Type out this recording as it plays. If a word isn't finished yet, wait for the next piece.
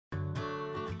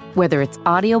Whether it's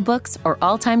audiobooks or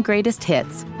all-time greatest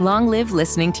hits, long live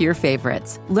listening to your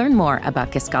favorites. Learn more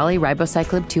about Kisqali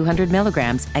Ribociclib 200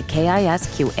 milligrams at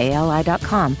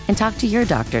KISQALI.com and talk to your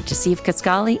doctor to see if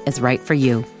Kisqali is right for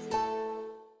you.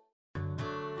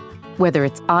 Whether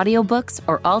it's audiobooks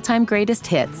or all-time greatest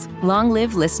hits, long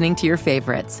live listening to your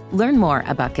favorites. Learn more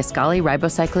about Kisqali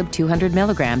Ribociclib 200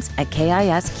 milligrams at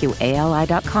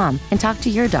KISQALI.com and talk to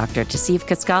your doctor to see if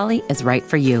Kisqali is right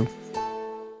for you.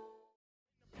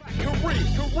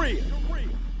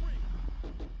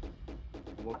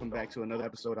 Welcome back to another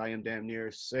episode. I am damn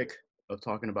near sick of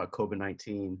talking about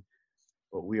COVID-19,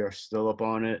 but we are still up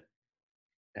on it,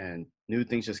 and new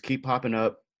things just keep popping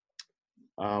up.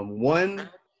 One,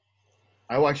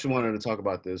 I actually wanted to talk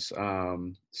about this.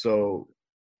 So,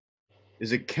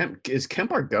 is Kemp? Is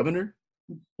Kemp our governor?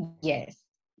 Yes.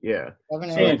 Yeah.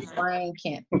 Governor Brian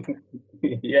Kemp.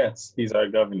 Yes, he's our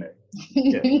governor.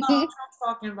 Yeah. Trump's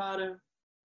talking about him.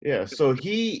 Yeah. So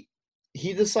he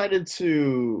decided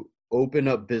to open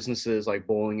up businesses like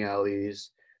bowling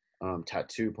alleys,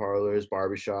 tattoo parlors,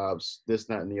 barbershops, this,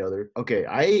 that, and the other. Okay,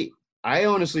 I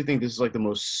honestly think this is like the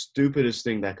most stupidest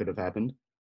thing that could have happened.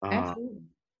 Absolutely.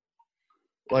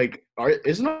 Like,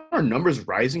 isn't our numbers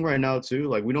rising right now too?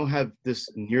 Like, we don't have this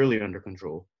nearly under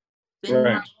control.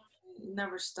 Right.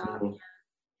 Never stop.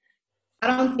 I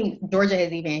don't think Georgia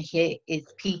has even hit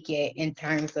its peak yet in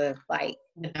terms of like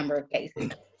the number of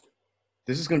cases.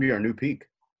 This is going to be our new peak.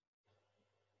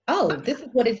 Oh, this is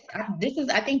what it's. I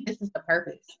think this is the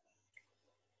purpose.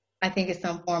 I think it's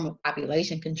some form of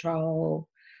population control.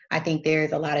 I think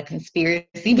there's a lot of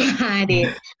conspiracy behind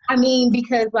it. I mean,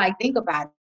 because like, think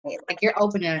about it. Like you're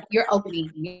opening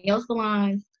nail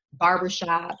salons,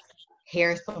 barbershops,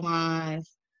 hair salons,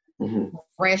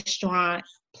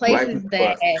 restaurants, places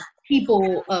that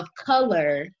people of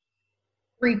color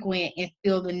frequent and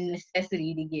feel the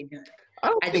necessity to get done.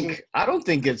 I don't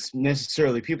think it's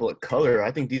necessarily people of color.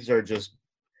 I think these are just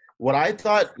what I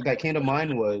thought that came to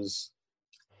mind was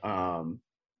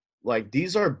like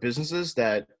these are businesses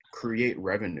that create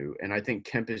revenue. And I think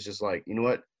Kemp is just like, you know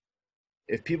what?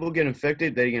 If people get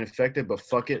infected, they get infected, but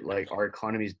fuck it, like our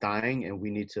economy's dying and we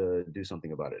need to do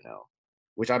something about it now.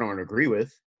 Which I don't agree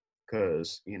with,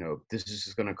 because, you know, this is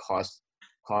just gonna cause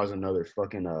another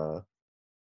fucking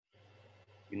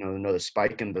another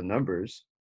spike in the numbers.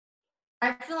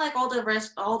 I feel like all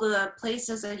the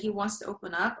places that he wants to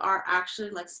open up are actually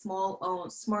like small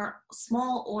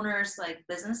owners, like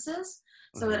businesses.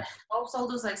 So it helps all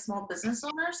those like small business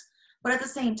owners. But at the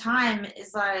same time,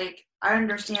 it's like I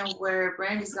understand where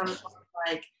Brandy's gonna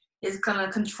like is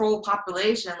gonna control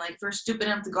population. Like if you're stupid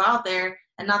enough to go out there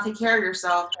and not take care of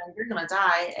yourself, then you're gonna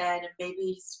die, and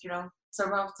maybe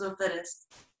survival to the fittest.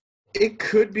 It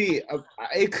could be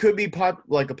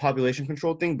like a population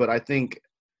control thing, but I think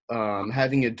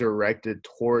having it directed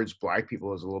towards Black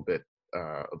people is a little bit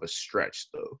of a stretch,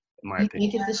 though, in my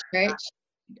opinion. You think it's a stretch?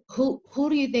 Who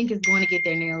do you think is going to get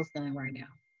their nails done right now?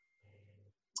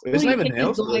 It's not even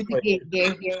nails. Going to get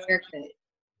their haircut?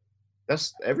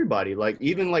 That's everybody. Like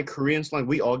even like Koreans, like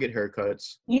we all get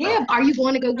haircuts. Yeah. Are you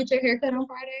going to go get your haircut on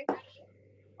Friday?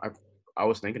 I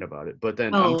was thinking about it, but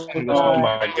then oh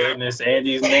my goodness,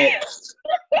 Andy's next.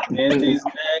 Andy's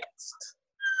next.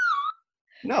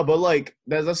 No, but like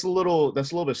that's a little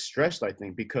bit stretched, I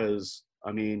think, because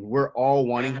I mean we're all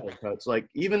wanting haircuts. Like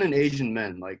even in Asian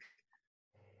men, like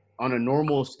on a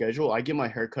normal schedule, I get my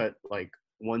haircut like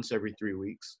once every 3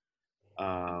 weeks.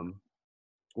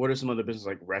 What are some other businesses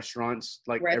like restaurants?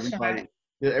 Like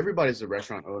everybody's a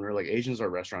restaurant owner. Like Asians are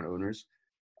restaurant owners.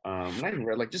 Not even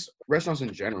like just restaurants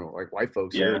in general. Like white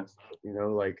folks,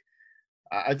 like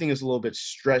I think it's a little bit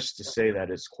stretched to say that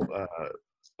it's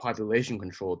population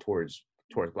control towards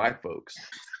Black folks.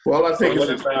 Well, I think it's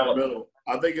experimental.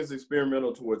 I think it's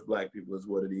experimental towards Black people is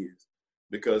what it is.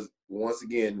 Because once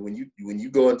again, when you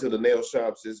go into the nail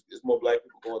shops, it's more Black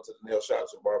people going to the nail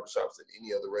shops and barbershops than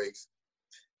any other race.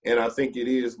 And I think it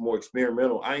is more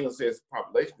experimental. I ain't gonna say it's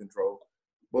population control,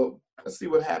 but let's see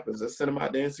what happens. Let's send them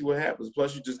out there and see what happens.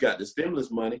 Plus, you just got the stimulus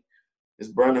money. It's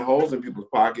burning holes in people's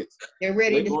pockets. They're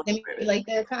ready to stimulate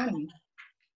the economy.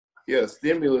 Yeah,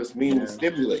 stimulus means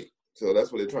stimulate. So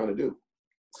that's what they're trying to do.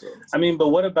 So. I mean, but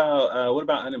what about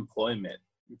unemployment?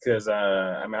 Because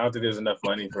I don't think there's enough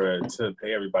money to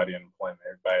pay everybody unemployment.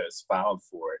 Everybody that's filed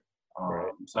for it.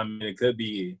 Right. So I mean, it could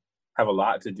have a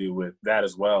lot to do with that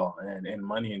as well, and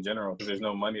money in general, because there's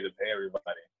no money to pay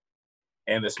everybody.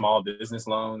 And the small business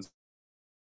loans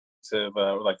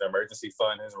like the emergency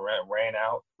fund has ran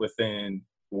out within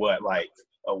like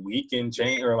a week and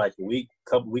change, or like week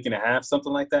and a half,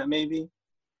 something like that maybe.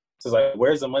 So it's like,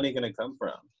 where's the money going to come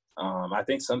from? I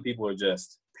think some people are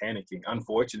just panicking.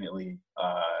 Unfortunately,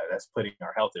 that's putting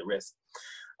our health at risk.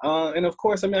 And of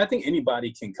course, I mean, I think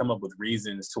anybody can come up with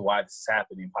reasons to why this is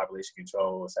happening. Population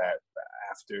control is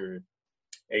after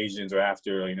Asians or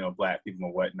after, you know, Black people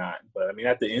and whatnot. But I mean,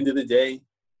 at the end of the day,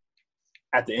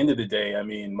 I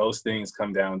mean, most things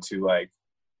come down to like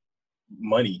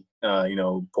money, you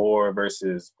know, poor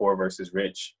versus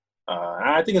rich.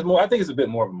 I think it's a bit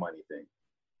more of a money thing,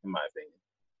 in my opinion.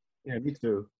 Yeah, me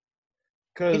too.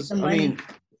 It's Because the I money. mean,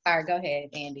 Sorry, go ahead,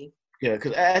 Andy. yeah,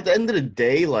 because at the end of the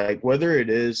day, like whether it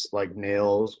is like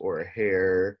nails or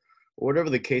hair or whatever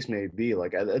the case may be,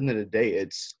 like at the end of the day,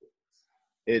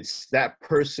 it's that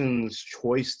person's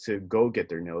choice to go get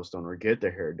their nails done or get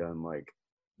their hair done. Like,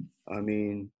 I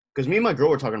mean, because me and my girl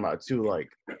were talking about it too. Like,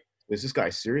 is this guy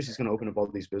serious? He's gonna open up all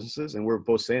these businesses, and we're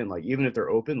both saying like, even if they're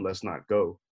open, let's not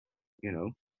go. You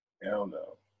know? Hell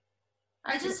no.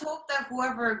 I just hope that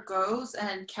whoever goes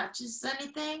and catches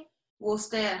anything will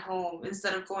stay at home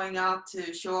instead of going out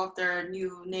to show off their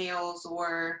new nails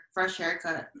or fresh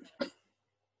haircut.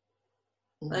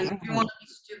 Like, if you want to be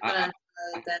stupid and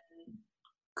then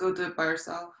go do it by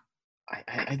yourself.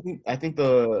 I think I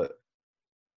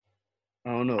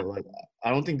don't know, like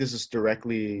I don't think this is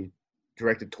directly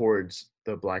directed towards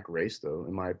the Black race though,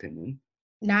 in my opinion.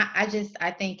 I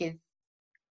think it's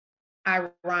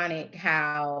ironic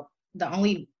how the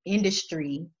only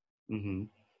industry Mm-hmm.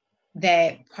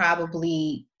 that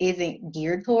probably isn't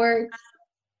geared towards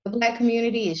the Black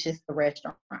community is just the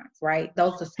restaurants, right?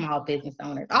 Those are small business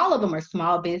owners. All of them are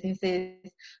small businesses,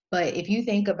 but if you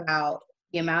think about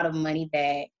the amount of money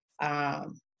that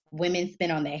women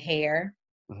spend on their hair,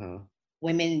 Uh-huh.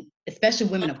 women, especially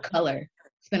women of color,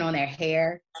 spend on their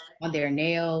hair, on their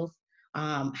nails,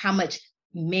 how much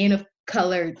men of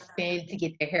color spend to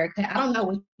get their hair cut. I don't know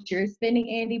what you're spending,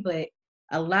 Andy, but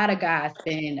a lot of guys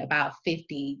spend about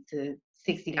 $50 to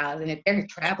 $60. And if they're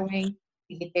traveling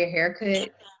to get their hair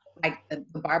cut, like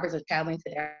the barbers are traveling to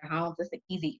their homes, it's an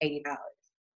easy $80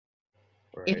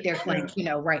 if Right. they're like, you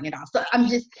know, writing it off. So I'm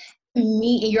just,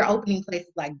 me and your opening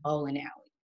places like bowling alley.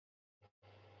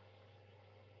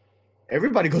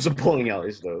 Everybody goes to bowling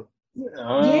alleys though.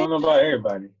 I don't know about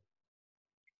everybody.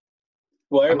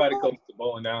 Well, everybody goes to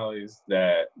bowling alleys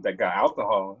that got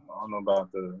alcohol. I don't know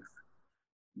about the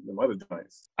other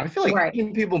joints. I feel like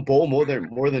Asian people bowl more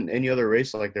than any other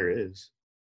race like there is.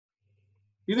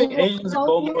 You think Asians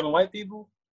bowl more than white people?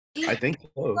 I think so.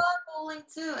 People love bowling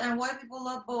too, and white people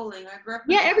love bowling. I grew up.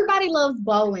 Yeah, everybody loves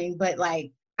bowling, but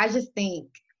like I just think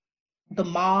the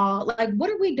mall, like what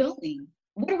are we doing?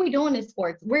 What are we doing in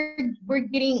sports? We're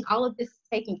getting all of this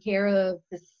taken care of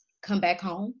to come back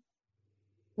home.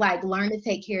 Like learn to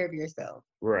take care of yourself.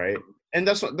 Right. And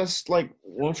that's like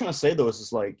what I'm trying to say though is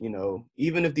it's like, you know,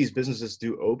 even if these businesses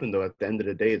do open though, at the end of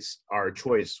the day, it's our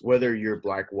choice, whether you're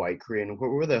Black, white, Korean,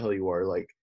 where the hell you are, like,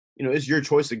 you know, it's your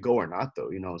choice to go or not though,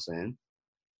 you know what I'm saying?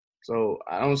 So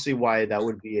I don't see why that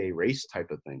would be a race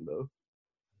type of thing though.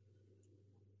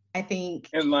 I think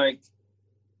and like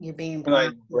you're being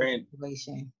blind to Brand, the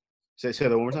situation. Say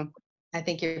that one more time. I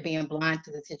think you're being blind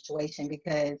to the situation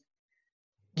because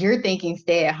you're thinking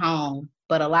stay at home,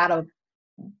 but a lot of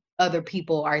other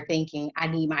people are thinking, I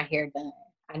need my hair done.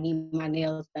 I need my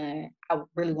nails done. I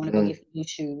really want to go get some new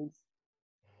shoes.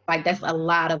 Like that's a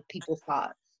lot of people's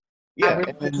thoughts. Yeah,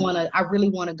 I really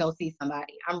want to go see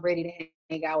somebody. I'm ready to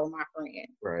hang out with my friend.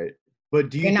 Right. But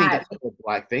do you think that's a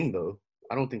Black thing though?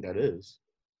 I don't think that is.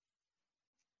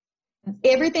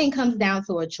 Everything comes down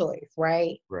to a choice,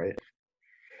 right? Right.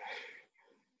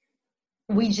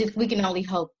 We can only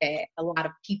hope that a lot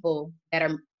of people that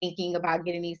are thinking about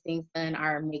getting these things done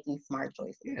are making smart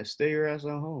choices. Yeah, stay your ass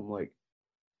at home. Like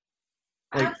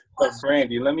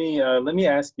Brandy, let me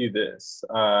ask you this.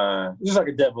 Just like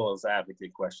a devil's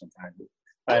advocate question, kind of.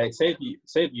 Say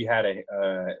if you had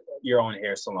your own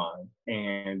hair salon,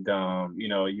 and you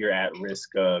know you're at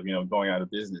risk of going out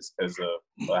of business because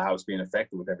of how it's being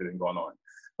affected with everything going on.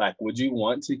 Like, would you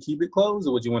want to keep it closed,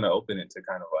 or would you want to open it to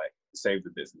kind of like save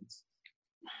the business?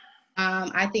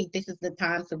 I think this is the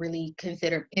time to really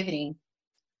consider pivoting.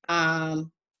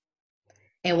 And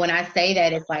when I say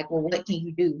that, it's like, well, what can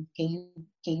you do? Can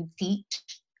you teach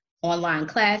online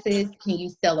classes? Can you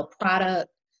sell a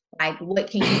product? Like, what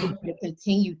can you do to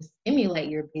continue to stimulate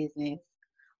your business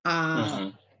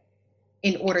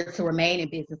in order to remain in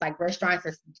business? Like, restaurants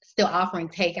are still offering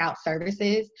takeout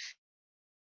services,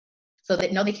 so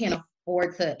that no, they can't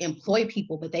afford to employ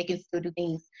people, but they can still do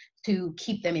things to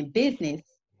keep them in business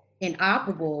and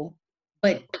operable,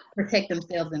 but protect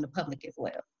themselves and the public as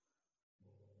well.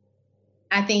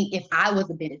 I think if I was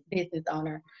a business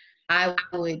owner, I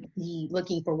would be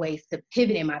looking for ways to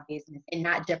pivot in my business and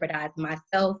not jeopardize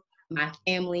myself, my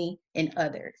family, and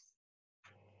others.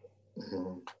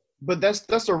 But that's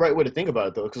the right way to think about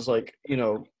it, though, because like, you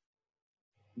know,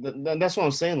 that's what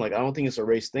I'm saying. Like, I don't think it's a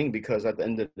race thing, because at the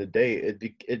end of the day,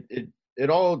 it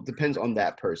all depends on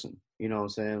that person. You know what I'm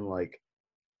saying? Like,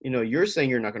 you know, you're saying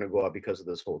you're not going to go out because of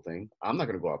this whole thing. I'm not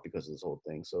going to go out because of this whole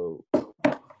thing. So,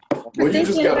 well, you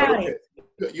just got to look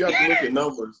at, you have to look at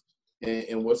numbers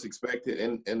and what's expected,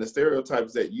 and the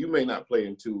stereotypes that you may not play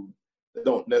into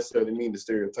don't necessarily mean the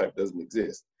stereotype doesn't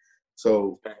exist.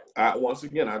 So, once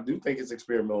again, I do think it's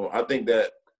experimental. I think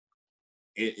that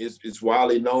it's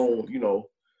widely known, you know,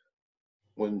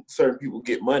 when certain people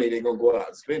get money, they're gonna go out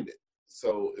and spend it.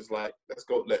 So it's like, let's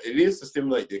go. It is to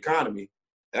stimulate the economy.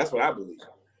 That's what I believe.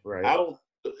 right. I don't.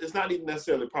 It's not even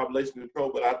necessarily population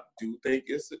control, but I do think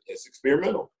it's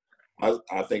experimental.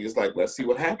 I think it's like, let's see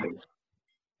what happens.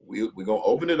 We're gonna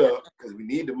open it up because we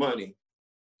need the money,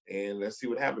 and let's see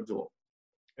what happens to them.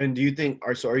 And do you think,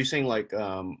 are you saying like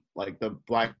the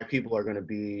black people are going to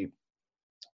be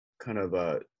kind of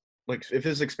like, if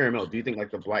it's experimental, do you think like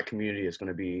the black community is going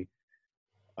to be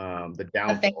the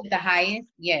downfall? Affected the highest?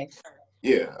 Yes.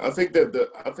 Yeah, I think that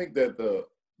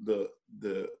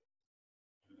the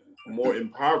more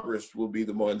impoverished will be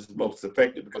the ones most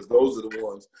affected, because those are the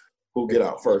ones who get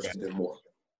out first and then more.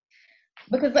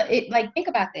 Because think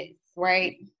about this,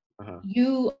 right?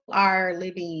 You are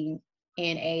living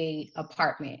in a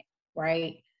apartment,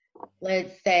 right?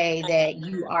 Let's say that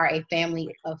you are a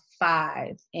family of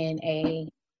 5 in a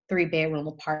 3-bedroom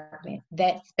apartment.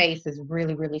 That space is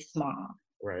really, really small.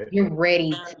 Right. You're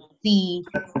ready to see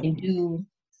and do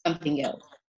something else.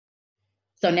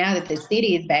 So now that the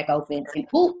city is back open, and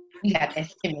you got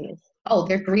that stimulus. Oh,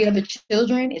 there are 3 other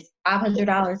children. It's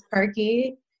 $500 per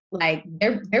kid. Like,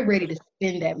 they're ready to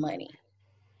spend that money.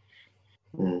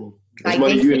 That's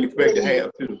money you didn't expect to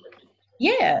have too.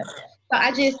 Yeah.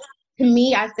 So to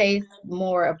me, I say it's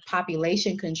more of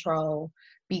population control,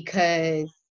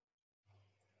 because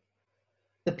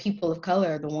the people of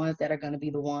color are the ones that are going to be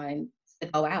the ones to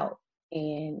go out.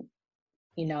 And,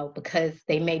 you know, because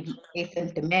they may be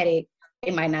asymptomatic, they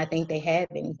might not think they have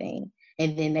anything.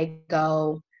 And then they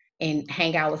go and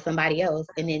hang out with somebody else,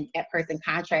 and then that person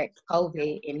contracts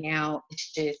COVID, and now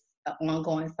it's just an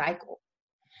ongoing cycle.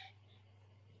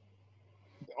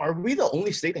 Are we the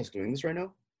only state that's doing this right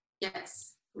now?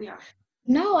 Yes, we are.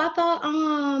 No, I thought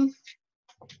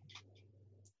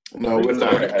No, we're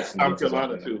not. South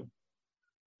Carolina too.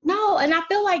 No, and I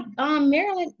feel like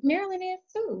Maryland is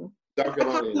too. South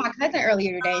Carolina. I talked to my cousin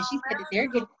earlier today, and she said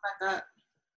that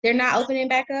they're not opening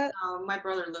back up. My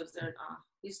brother lives there.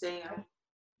 He's staying out.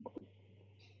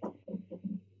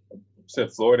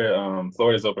 Said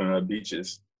Florida's opening up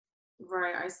beaches.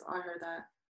 Right, I heard that.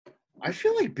 I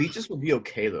feel like beaches would be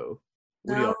okay though.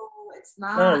 No, it's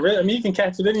not. No, really. I mean, you can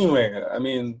catch it anywhere. I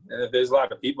mean, there's a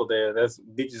lot of people there.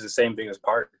 Beaches is the same thing as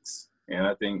parks, and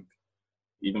I think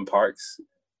even parks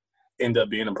end up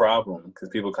being a problem because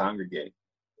people congregate.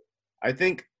 I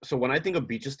think so. When I think of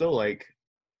beaches, though, like,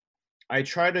 I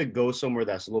try to go somewhere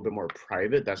that's a little bit more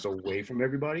private, that's away from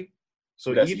everybody.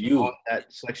 So that's even you. on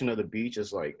that section of the beach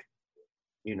is like,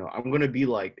 you know, I'm gonna be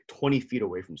like 20 feet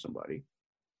away from somebody.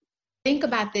 Think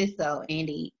about this though,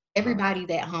 Andy.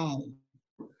 Everybody's at home.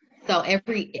 So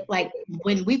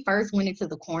when we first went into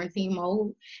the quarantine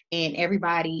mode and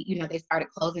everybody, you know, they started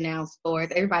closing down stores,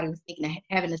 everybody was thinking of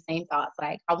having the same thoughts.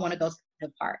 Like, I want to go to the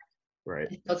park. Right.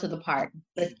 Let's go to the park.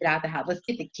 Let's get out the house. Let's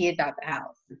get the kids out the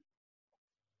house.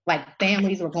 Like,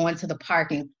 families were going to the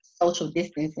park and social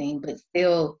distancing, but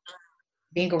still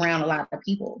being around a lot of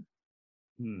people.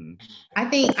 I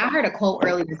think I heard a quote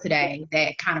earlier today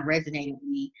that kind of resonated with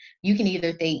me. You can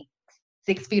either think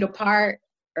 6 feet apart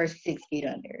or 6 feet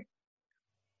under.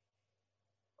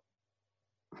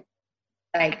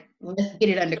 Like, let's get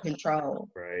it under control.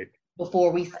 Right.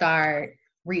 Before we start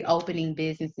reopening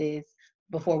businesses,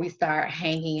 before we start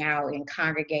hanging out and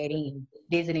congregating,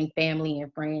 visiting family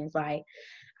and friends. Like,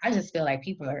 I just feel like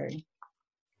people are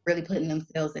really putting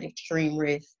themselves at extreme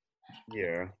risk.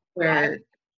 Yeah. Where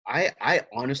I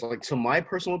honestly, like, so my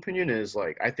personal opinion is,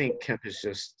 like, I think Kemp is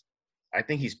just, I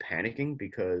think he's panicking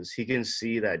because he can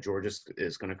see that Georgia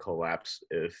is going to collapse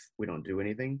if we don't do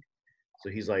anything. So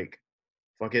he's like,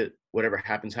 fuck it, whatever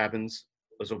happens, happens.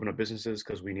 Let's open up businesses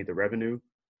because we need the revenue.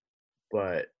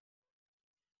 But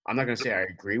I'm not going to say I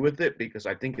agree with it because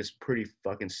I think it's pretty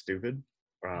fucking stupid.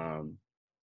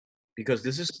 Because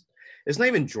it's not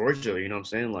even Georgia, you know what I'm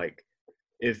saying? Like,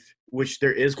 which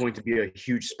there is going to be a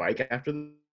huge spike after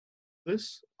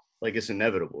this, like, it's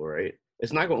inevitable, right?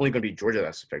 It's not only going to be Georgia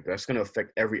that's affected. That's going to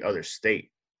affect every other state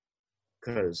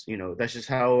because, you know, that's just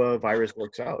how a virus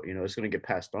works out. You know, it's going to get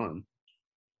passed on.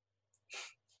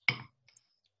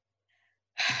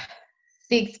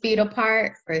 6 feet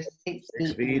apart or 6 6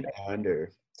 feet feet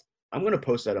under. I'm gonna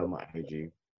post that on my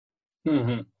IG.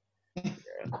 Mm-hmm. Yeah.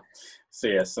 So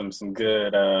yeah, some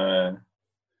good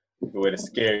way to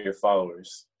scare your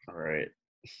followers. All right.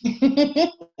 under?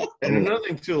 And another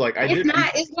thing too, like I did.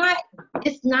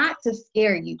 It's not to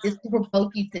scare you. It's to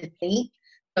provoke you to think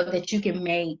so that you can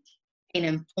make an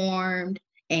informed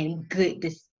and good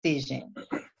decision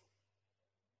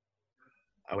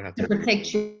I would have to to protect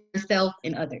agree. yourself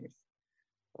and others.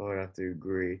 I would have to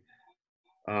agree.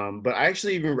 But I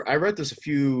actually I read this a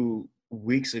few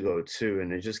weeks ago too,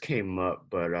 and it just came up.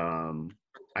 But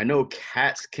I know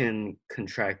cats can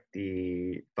contract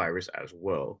the virus as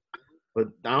well. But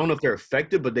I don't know if they're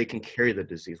affected, but they can carry the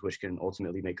disease, which can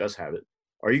ultimately make us have it.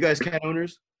 Are you guys cat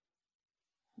owners?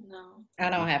 No. I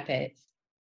don't have pets.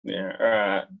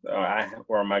 Yeah,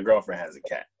 or my girlfriend has a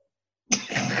cat.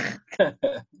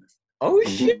 Oh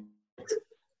shit!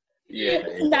 Yeah,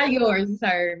 It's not yours,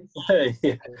 sir.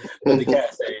 yeah. But the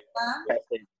cat say,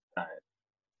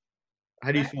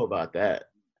 How do you feel about that?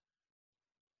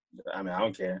 I mean, I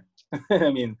don't care.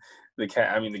 I mean, the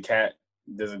cat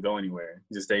doesn't go anywhere.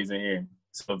 It just stays in here.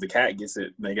 So if the cat gets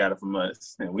it, they got it from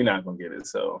us, and we're not gonna get it.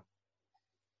 So,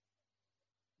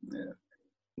 yeah.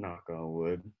 Knock on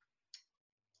wood.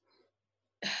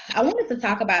 I wanted to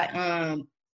talk about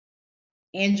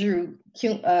Andrew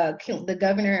the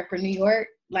governor for New York.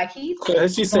 Like he's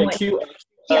She said cute.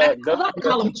 I was about to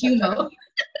call him Cuomo.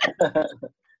 I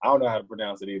don't know how to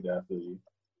pronounce it either. I feel you.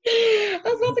 I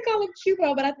was about to call him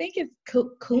Cuomo, but I think it's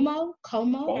Cuomo.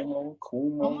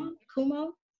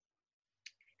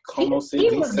 He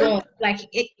was going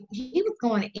he was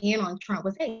going in on Trump.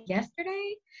 Was that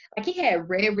yesterday? Like he had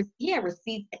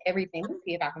receipts and everything. Let me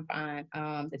see if I can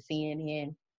find the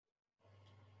CNN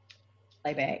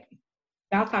playback.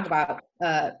 I'll talk about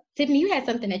Tiffany. You had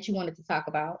something that you wanted to talk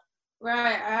about.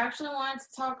 Right. I actually wanted to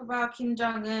talk about Kim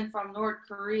Jong-un from North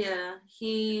Korea.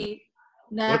 He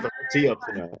never. What's he up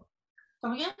to now?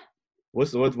 Come again?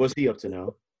 What's he up to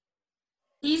now?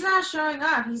 He's not showing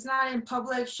up. He's not in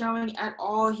public showing at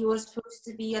all. He was supposed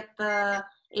to be at the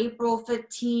April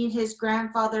 15, his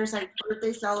grandfather's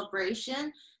birthday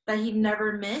celebration that he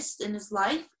never missed in his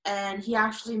life, and he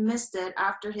actually missed it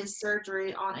after his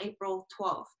surgery on April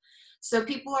 12th. So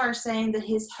people are saying that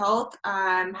his health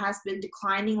has been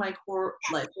declining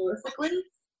horrifically,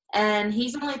 and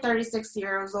he's only 36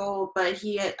 years old, but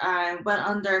he went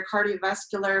under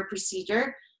cardiovascular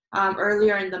procedure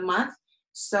earlier in the month.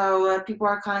 So people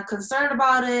are kind of concerned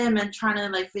about him and trying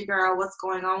to figure out what's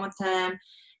going on with him.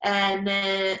 And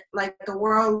the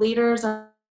world leaders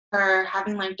are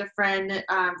having different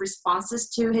responses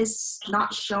to his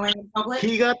not showing in public.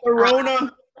 He got the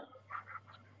Rona.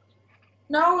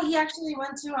 No, he actually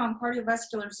went to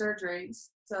cardiovascular surgery.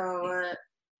 So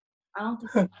I don't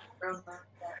think he's Rona.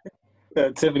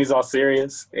 Tiffany's all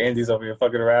serious. Andy's over here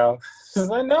fucking around. She's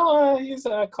like, no, he's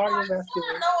cardiovascular. I just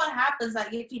want to know what happens.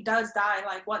 If he does die,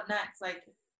 what next?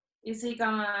 Is he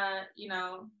gonna,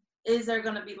 is there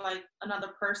gonna be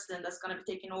another person that's gonna be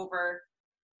taking over,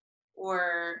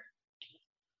 or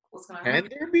what's gonna happen?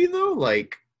 Can there be though?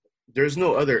 There's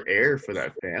no other heir for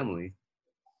that family.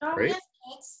 No, right? he has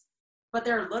kids, but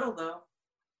they're little though.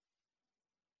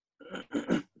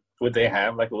 Would they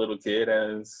have a little kid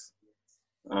as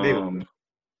kind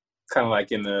of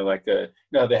like in the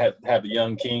they have the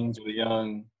young kings or the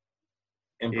young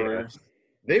emperors? Yeah,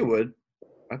 they would.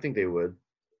 I think they would.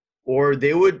 Or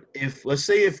they would, let's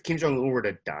say if Kim Jong-un were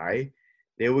to die,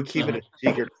 they would keep it a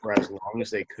secret for as long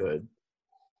as they could.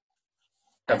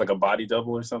 Have a body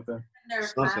double or something?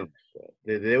 Something like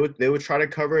that. They would try to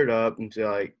cover it up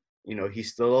until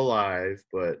he's still alive,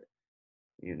 but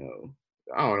I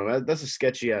don't know. That's a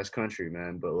sketchy ass country,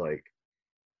 man. But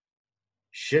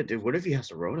shit, dude. What if he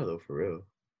has a Rona though, for real?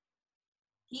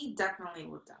 He definitely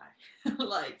would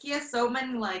die. He has so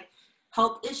many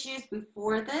health issues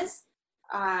before this.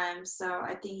 So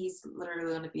I think he's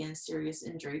literally going to be in serious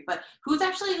injury. But who's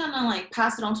actually going to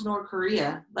pass it on to North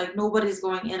Korea? Nobody's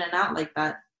going in and out like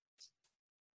that.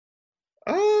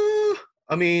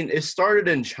 I mean, it started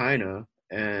in China,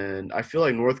 and I feel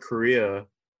like North Korea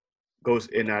goes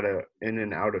in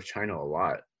and out of China a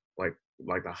lot.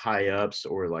 Like the high ups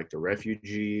or the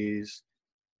refugees,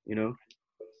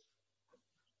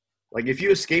 if you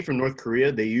escape from North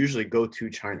Korea, they usually go to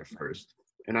China first.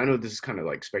 And I know this is kind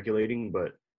of speculating,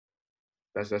 but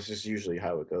that's just usually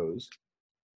how it goes.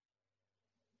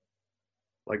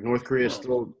 North Korea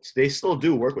still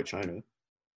do work with China.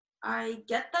 I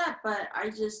get that, but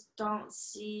I just don't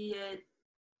see it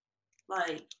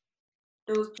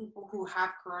those people who have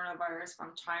coronavirus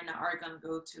from China are going to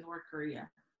go to North Korea.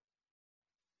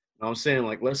 I'm saying,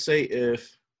 like, let's say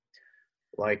if,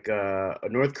 like, a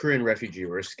North Korean refugee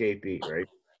or escapee, right?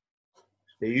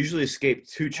 They usually escape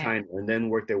to China and then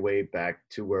work their way back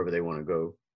to wherever they want to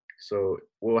go. So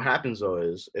what happens, though,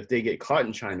 is if they get caught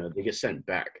in China, they get sent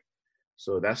back.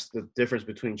 So that's the difference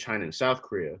between China and South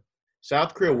Korea.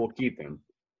 South Korea will keep them,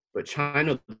 but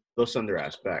China, they'll send their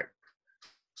ass back.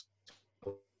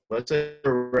 Let's say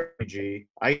a refugee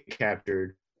I get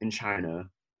captured in China,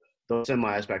 they'll send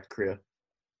my ass back to Korea,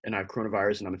 and I have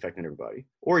coronavirus and I'm infecting everybody.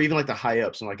 Or even like the high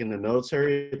ups and like in the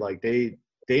military, like they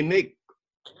make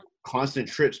constant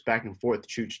trips back and forth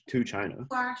to China.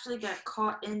 People actually get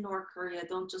caught in North Korea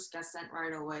don't just get sent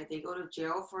right away. They go to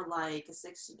jail for like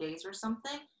 60 days or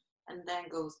something and then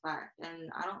goes back. And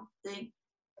I don't think...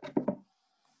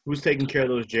 Who's taking care of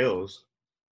those jails?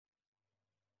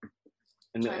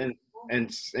 And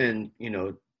you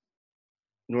know,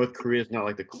 North Korea is not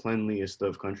like the cleanliest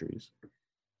of countries.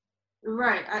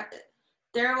 Right.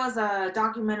 There was a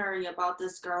documentary about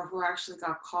this girl who actually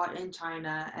got caught in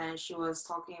China, and she was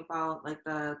talking about like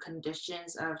the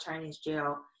conditions of Chinese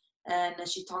jail. And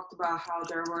she talked about how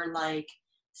there were like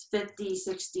 50,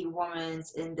 60 women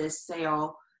in this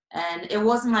cell. And it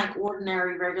wasn't like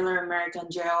ordinary, regular American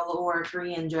jail or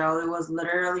Korean jail. It was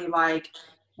literally like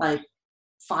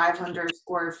 500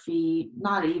 square feet,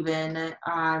 not even.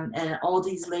 And all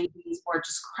these ladies were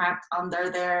just cramped under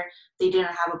there. They didn't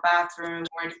have a bathroom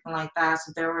or anything like that.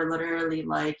 So they were literally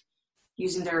like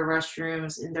using their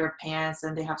restrooms in their pants,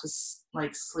 and they have to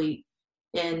like sleep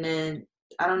in. And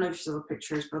I don't know if you saw the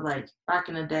pictures, but like back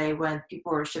in the day when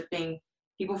people were shipping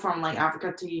people from like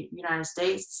Africa to United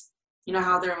States, you know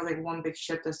how there was like one big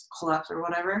ship that's collapsed or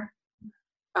whatever?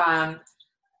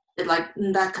 It like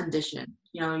in that condition.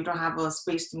 You know, you don't have a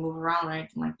space to move around or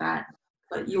anything like that.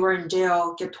 But you were in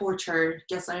jail, get tortured,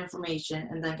 get some information,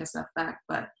 and then get sent back.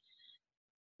 But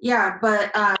yeah,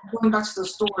 going back to the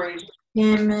story,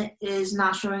 him is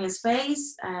not showing his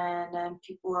face, and then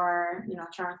people are, you know,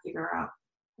 trying to figure out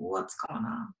what's going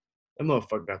on. That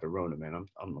motherfucker got the Rona, man.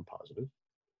 I'm positive.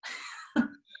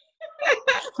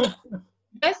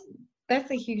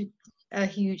 That's a huge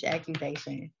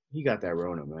accusation. He got that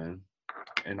Rona, man.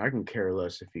 And I can care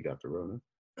less if he got the Rona.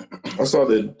 I saw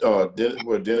that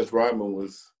where Dennis Rodman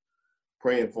was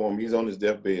praying for him. He's on his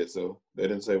deathbed, so they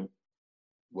didn't say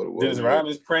what it was. Dennis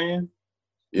Rodman's praying?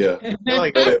 Yeah.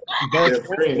 Like, they're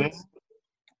friends.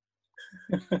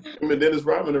 Him and Dennis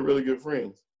Rodman are really good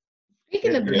friends.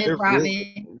 Speaking of Dennis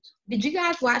Rodman, did you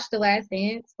guys watch The Last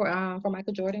Dance for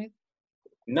Michael Jordan?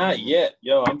 Not yet.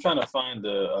 Yo, I'm trying to find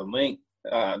a link.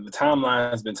 The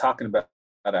timeline has been talking about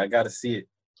it. I got to see it.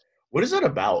 What is that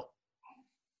about?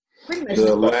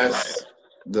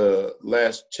 The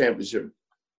last championship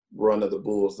run of the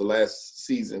Bulls, the last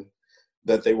season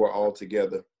that they were all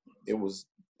together. It was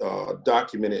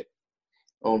documented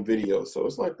on video, so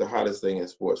it's like the hottest thing in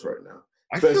sports right now,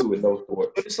 especially with no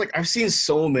sports. It's like I've seen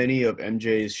so many of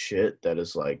MJ's shit that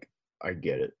it's like I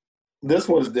get it. This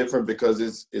one's different because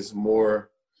it's more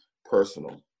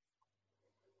personal.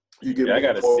 I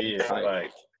gotta see it.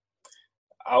 Like,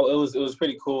 it was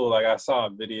pretty cool. Like I saw a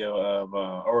video of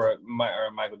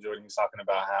Michael Jordan was talking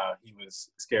about how he was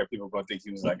scared people were gonna think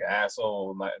he was like an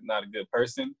asshole, like not a good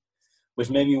person, which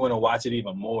made me want to watch it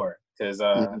even more. Because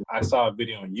I saw a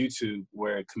video on YouTube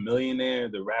where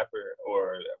Chamillionaire, the rapper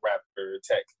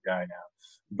tech guy now,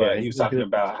 but he was talking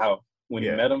about how when he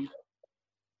met him,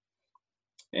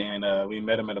 and we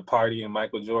met him at a party, and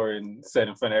Michael Jordan said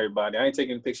in front of everybody, "I ain't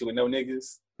taking a picture with no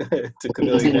niggas," to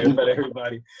Chamillionaire in front of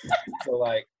everybody. So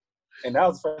like, and that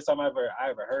was the first time I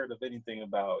ever heard of anything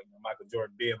about Michael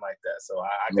Jordan being like that. So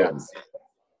I got to see it.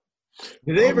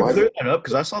 Did they ever clear that up?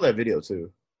 Because I saw that video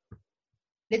too.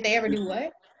 Did they ever do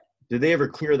what? Did they ever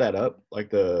clear that up, like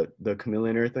the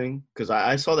Chamillionaire thing? Because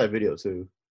I saw that video too.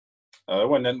 There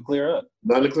wasn't nothing to clear up.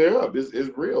 Nothing to clear up.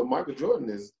 It's real. Michael Jordan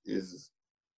is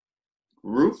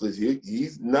ruthless.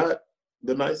 He's not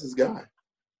the nicest guy,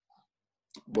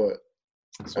 but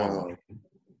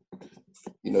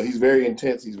he's very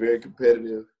intense. He's very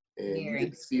competitive, and you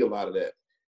get to see a lot of that.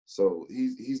 So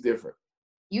he's different.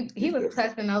 He was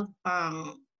cussing those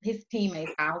his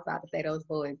teammates. I was about to say those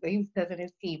boys, but he was cussing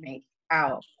his teammates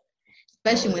out,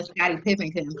 especially when Scottie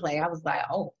Pippen couldn't play. I was like,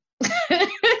 oh,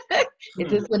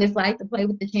 is this what it's like to play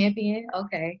with the champion?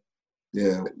 Okay.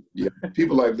 Yeah.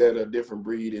 People like that are a different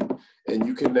breed, and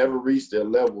you can never reach their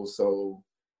level. So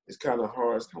it's kind of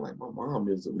hard. It's kind of like my mom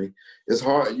is with me. It's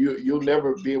hard. You'll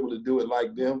never be able to do it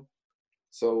like them.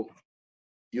 So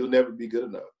you'll never be good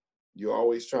enough. You're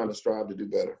always trying to strive to do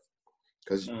better,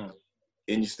 and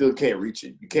you still can't reach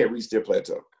it. You can't reach their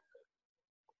plateau.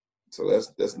 So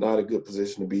that's not a good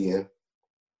position to be in.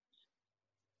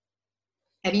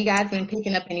 Have you guys been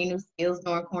picking up any new skills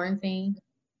during quarantine?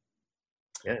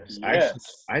 Yes.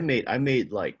 Yes. I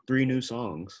made like 3 new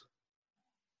songs.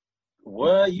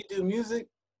 What, you do music?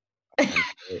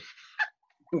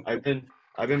 I've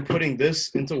been putting this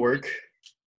into work.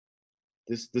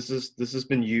 This has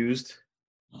been used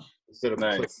instead of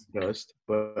Nice. dust.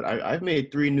 But I've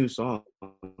made 3 new songs.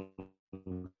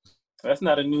 That's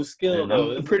not a new skill, And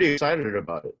though. I'm pretty excited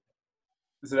about it.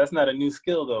 So that's not a new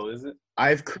skill, though, is it?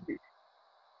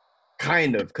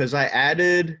 Kind of, because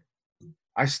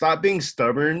I stopped being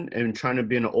stubborn and trying to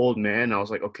be an old man. I was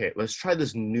like, okay, let's try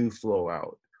this new flow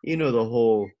out. You know, the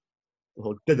whole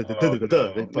Man,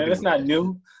 it's not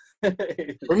new.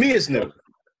 For me, it's new.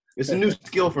 It's a new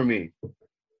skill for me.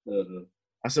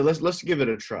 I said, let's give it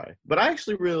a try. But I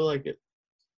actually really like it.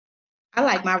 I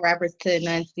like my rappers to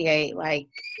enunciate like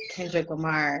Kendrick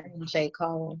Lamar and J.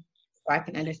 Cole, so I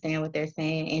can understand what they're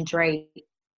saying, and Drake.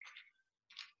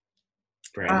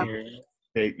 Brandy,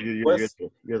 hey,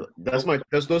 those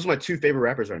are my 2 favorite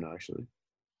rappers right now, actually.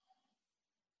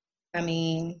 I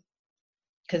mean,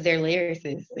 because they're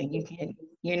lyricists, and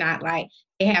you're not like,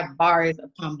 they have bars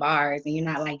upon bars, and you're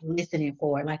not like listening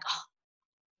for like, oh,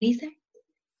 what he say?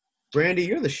 Brandy,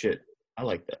 you're the shit. I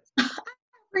like that. I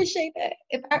appreciate that.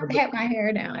 If I had my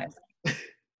hair down.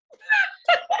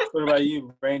 What about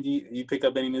you, Brandy? You pick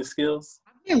up any new skills?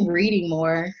 I've been reading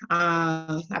more.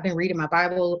 I've been reading my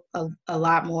Bible a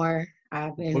lot more.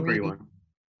 I've been What book reading. are you on?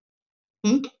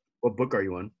 Hmm? What book are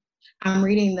you on? I'm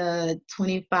reading the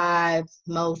 25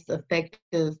 most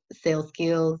effective sales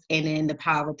skills, and then the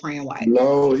Power of Praying Wife.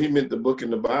 No, he meant the book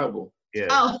in the Bible. Yeah.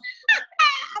 Oh,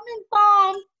 I'm in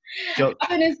Psalms. I've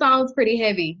been in Psalms pretty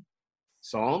heavy.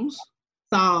 Psalms?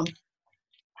 Psalms.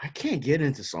 I can't get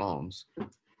into Psalms.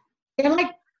 They're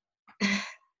like, I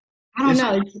don't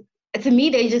know. To me,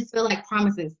 they just feel like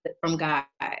promises from God.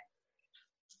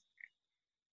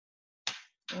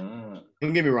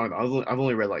 Don't get me wrong. I've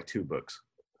only read like 2 books,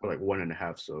 or like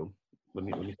 1.5. So let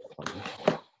me.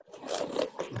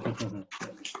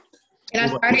 And I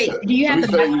started. Do you have the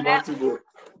Bible app?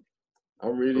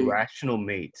 I'm reading Rational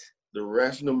Mate. The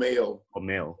Rational Male. Or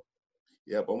Male.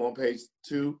 Yep, I'm on page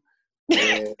 2.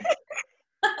 And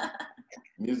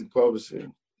music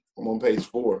publishing. I'm on page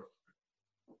 4.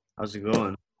 How's it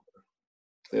going?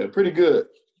 Yeah, pretty good.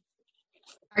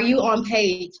 Are you on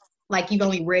page, like you've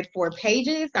only read 4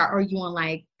 pages, or are you on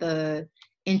like the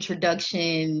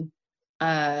introduction?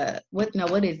 What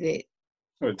is it?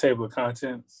 Or table of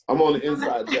contents? I'm on the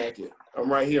inside jacket.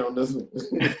 I'm right here on this one.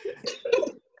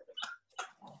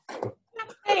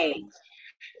 Hey,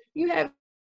 you haven't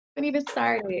even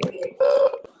started.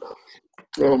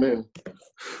 Oh man.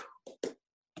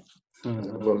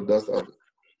 I'm going to dust off it.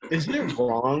 Is it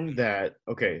wrong that,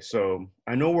 okay, so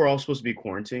I know we're all supposed to be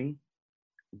quarantined,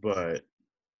 but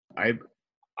I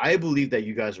believe that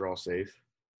you guys are all safe.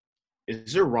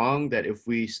 Is it wrong that if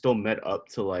we still met up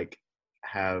to like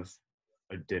have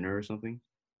a dinner or something?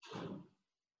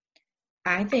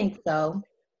 I think so.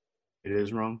 It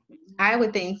is wrong? I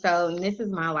would think so, and this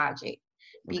is my logic.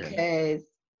 Okay. Because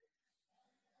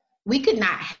we could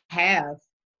not have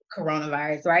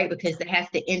coronavirus, right? Because it has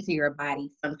to enter your body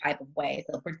some type of way.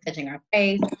 So if we're touching our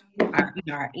face,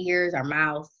 our ears, our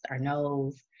mouth, our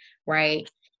nose, right?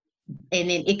 And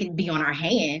then it could be on our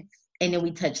hands, and then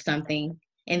we touch something,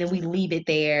 and then we leave it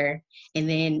there, and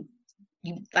then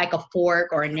like a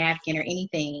fork or a napkin or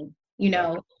anything,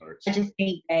 I just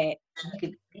think that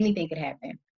anything could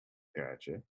happen.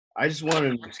 Gotcha. I just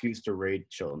wanted an excuse to raid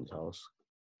Chilton's house.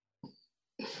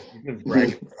 He's been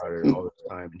bragging about it all the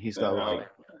time, and he's got like.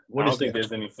 I don't think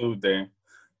there's any food there.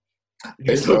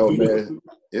 Man,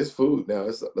 it's food now.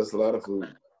 That's a lot of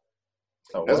food.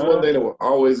 That's one thing that will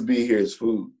always be here is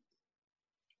food.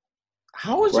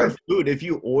 How is there food if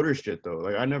you order shit though?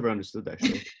 Like I never understood that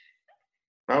shit.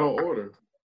 I don't order.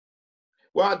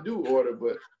 Well, I do order,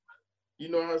 but you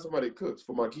know how somebody cooks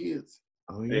for my kids.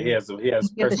 Oh yeah. He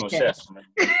has personal chefs.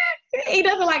 He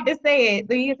doesn't like to say it,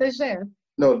 but he's a chef.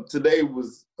 No, today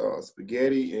was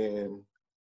spaghetti and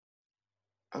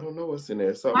I don't know what's in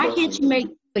there. Why can't you make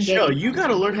spaghetti? Yo, you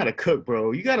gotta learn how to cook,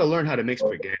 bro. You gotta learn how to make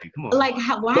spaghetti. Come on. Like,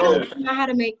 why don't you know how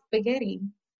to make spaghetti?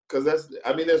 Because that's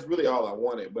really all I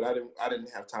wanted, but I didn't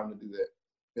have time to do that.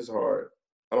 It's hard.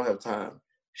 I don't have time.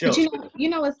 But you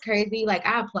know what's crazy? Like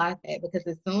I applaud that because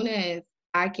as soon as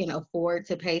I can afford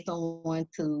to pay someone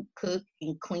to cook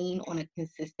and clean on a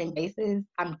consistent basis,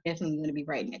 I'm definitely going to be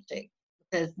writing that check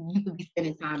because you could be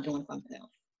spending time doing something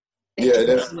else.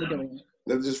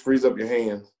 That just frees up your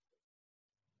hands.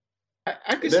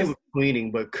 I could see with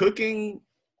cleaning, but cooking,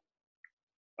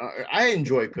 I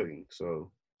enjoy cooking.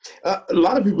 So A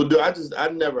lot of people do. I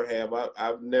never have.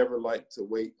 I've never liked to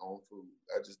wait on food.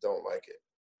 I just don't like it.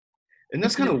 And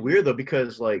that's kind of weird though,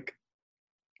 because like,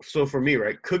 so for me,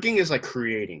 right, cooking is like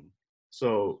creating.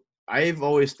 So I've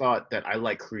always thought that I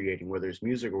like creating, whether it's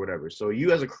music or whatever. So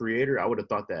you as a creator, I would have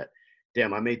thought that,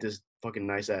 damn, I made this fucking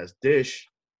nice ass dish.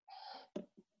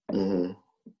 Mm-hmm.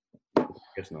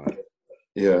 Guess not.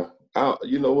 Yeah.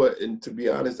 You know what? And to be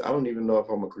honest, I don't even know if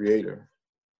I'm a creator.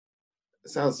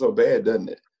 It sounds so bad, doesn't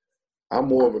it? I'm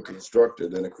more of a constructor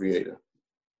than a creator.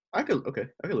 I could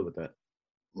live with that.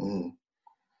 Mm.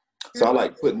 So I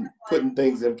like putting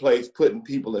things in place, putting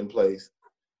people in place.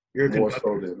 You're a more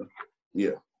conductor. so than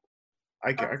yeah.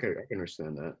 I can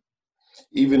understand that.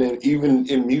 Even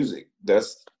in music,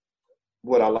 that's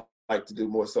what I like to do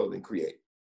more so than create.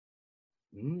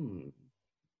 I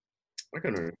can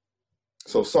understand.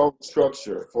 So song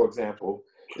structure, for example,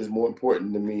 is more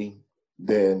important to me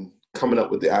than coming up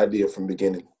with the idea from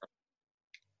beginning.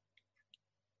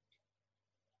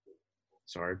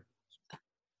 Sorry.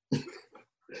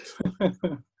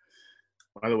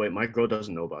 By the way, my girl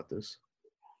doesn't know about this.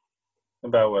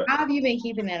 About what? How have you been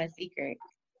keeping that a secret?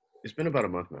 It's been about a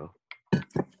month now.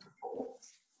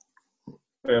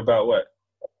 About what?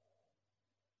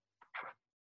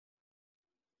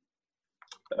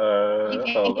 You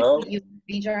can't Hello?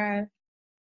 USB drive.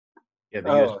 Yeah, the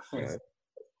Oh. USB.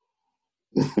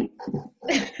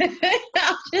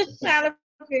 I'm just trying to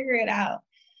figure it out.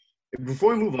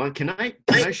 Before we move on, can I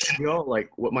show y'all like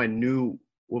what my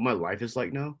life is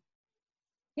like now?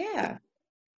 Yeah.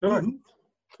 Sure.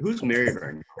 Who's married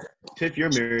right now? Tiff, you're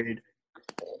married.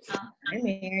 I'm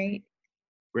married.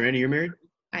 Brandy, you're married?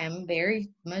 I am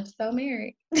very much so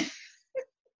married.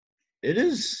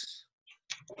 It's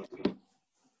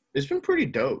been pretty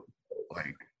dope.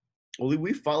 Like,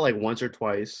 we fought like once or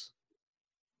twice.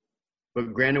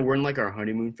 But granted, we're in like our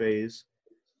honeymoon phase.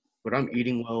 But I'm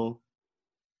eating well.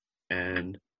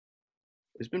 And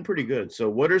it's been pretty good. So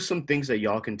what are some things that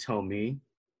y'all can tell me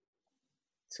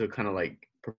to kind of like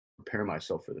prepare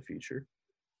myself for the future?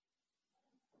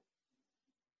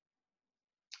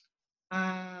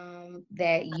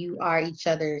 That you are each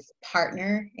other's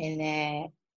partner and that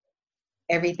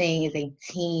everything is a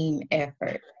team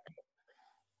effort.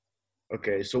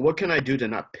 Okay, so what can I do to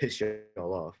not piss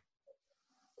y'all off?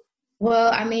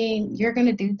 Well, I mean, you're going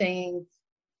to do things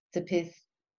to piss,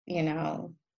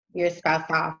 your spouse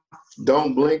off.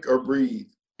 Don't blink or breathe.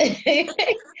 That's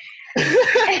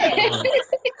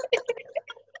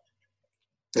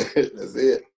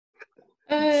it.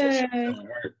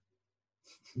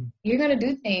 You're going to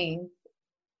do things.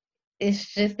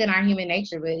 It's just in our human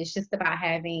nature, but it's just about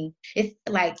it's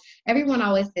like everyone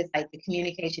always says, like, the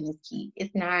communication is key.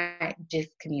 It's not just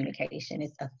communication,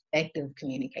 it's effective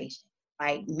communication.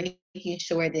 Like making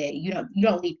sure that you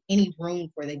don't leave any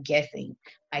room for the guessing.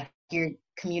 Like you're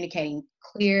communicating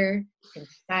clear,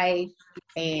 concise,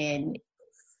 and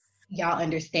y'all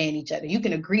understand each other. You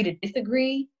can agree to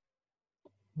disagree,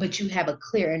 but you have a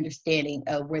clear understanding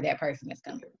of where that person is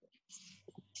coming from.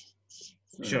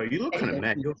 Joe, you look kind of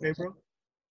mad. You okay, bro?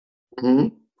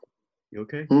 Mm-hmm. You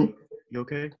okay? Mm-hmm. You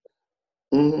okay?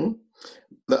 Mm-hmm.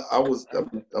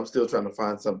 I'm still trying to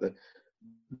find something.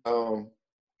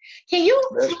 Can you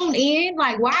tune in?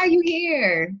 Like, why are you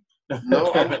here?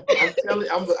 No, I'm telling.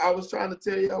 I was trying to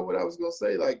tell y'all what I was gonna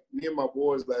say. Like me and my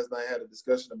boys last night had a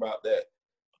discussion about that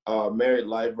married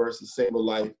life versus single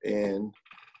life, and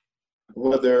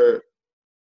whether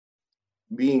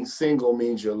being single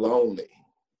means you're lonely.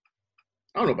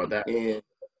 I don't know about that. And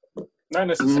not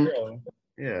necessarily.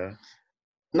 Yeah.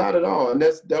 Not at all. And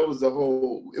that was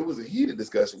it was a heated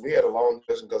discussion. We had a long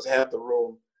discussion because half the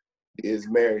room is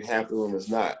married, half the room is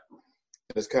not.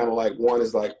 It's kind of like one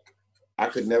is like, I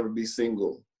could never be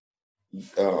single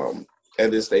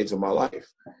at this stage of my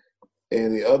life.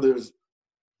 And the others,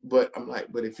 but I'm like,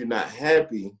 but if you're not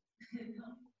happy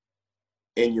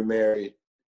and you're married,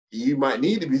 you might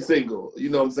need to be single. You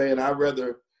know what I'm saying?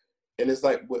 And it's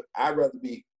like, I'd rather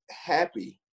be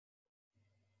happy.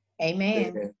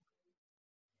 Amen. Than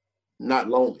not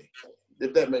lonely,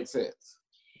 if that makes sense.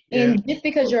 And just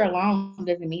because you're alone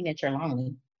doesn't mean that you're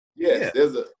lonely. Yes,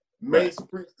 there's a Mace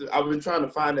preached. I've been trying to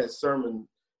find that sermon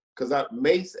because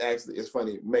Mace actually, it's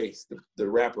funny, Mace, the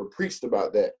rapper, preached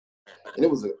about that. And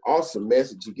it was an awesome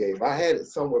message he gave. I had it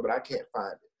somewhere, but I can't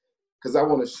find it because I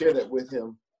want to share that with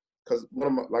him. Because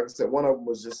like I said, one of them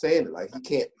was just saying it, like he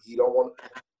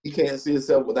can't see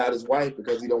himself without his wife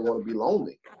because he don't want to be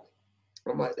lonely.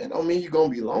 I'm like, that don't mean you're gonna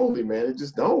be lonely, man. It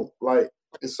just don't. Like,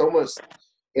 it's so much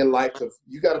in life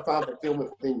you got to find fulfillment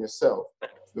within yourself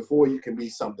before you can be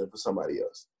something for somebody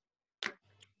else.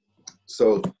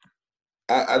 So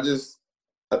I just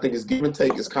I think it's give and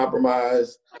take, it's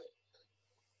compromise.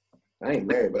 I ain't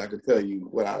married, but I can tell you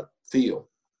what I feel.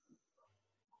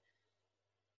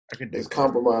 It's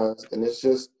compromise, and it's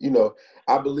just,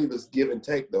 I believe it's give and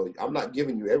take, though. I'm not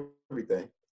giving you everything.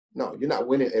 No, you're not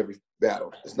winning every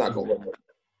battle. It's not going to work.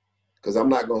 Because I'm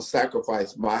not going to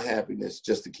sacrifice my happiness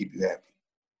just to keep you happy.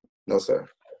 No, sir.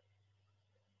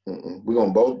 We're going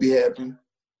to both be happy,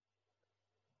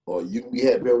 or you can be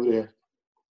happy over there.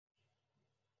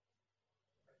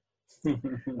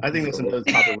 I think that's another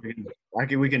topic we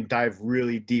can dive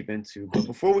really deep into. But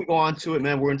before we go on to it,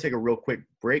 man, we're going to take a real quick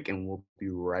break, and we'll be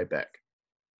right back.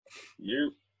 Yeah.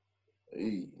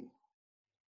 Hey.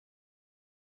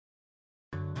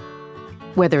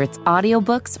 Whether it's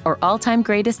audiobooks or all-time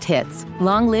greatest hits,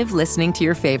 long live listening to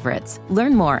your favorites.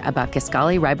 Learn more about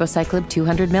Kisqali Ribociclib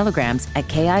 200 milligrams at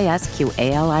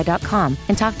KISQALI.com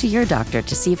and talk to your doctor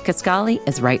to see if Kisqali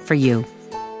is right for you.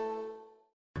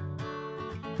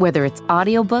 Whether it's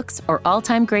audiobooks or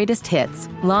all-time greatest hits,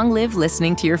 long live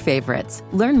listening to your favorites.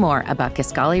 Learn more about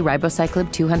Kisqali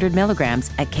Ribociclib 200 milligrams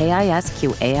at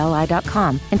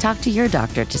KISQALI.com and talk to your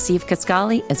doctor to see if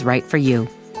Kisqali is right for you.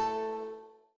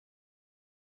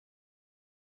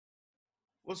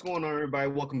 What's going on, everybody?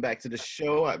 Welcome back to the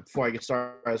show. Before I get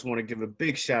started, I just want to give a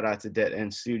big shout out to Dead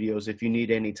End Studios. If you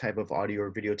need any type of audio or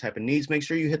video type of needs, make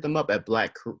sure you hit them up at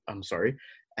Dead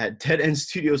End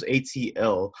Studios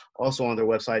ATL. Also on their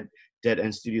website,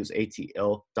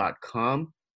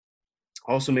 deadendstudiosatl.com.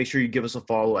 Also, make sure you give us a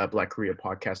follow at Black Korea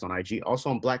Podcast on IG. Also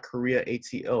on Black Korea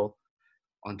ATL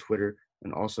on Twitter.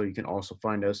 And also, you can also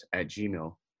find us at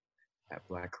Gmail at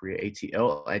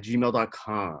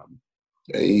blackkoreaatl@gmail.com.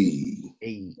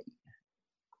 Hey.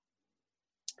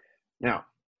 Now,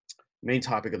 main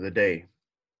topic of the day.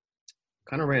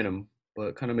 Kind of random,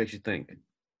 but kind of makes you think.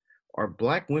 Are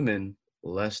Black women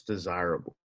less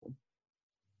desirable?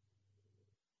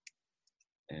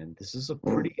 And this is a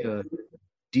pretty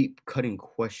deep cutting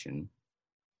question.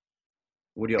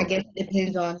 What do y'all I guess think? it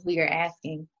depends on who you're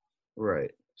asking.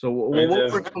 Right. So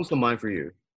what comes to mind for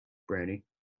you, Brandy?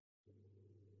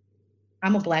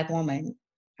 I'm a Black woman.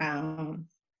 I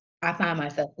find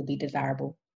myself to be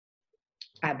desirable.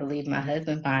 I believe my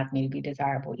husband finds me to be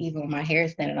desirable, even when my hair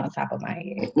is standing on top of my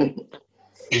head.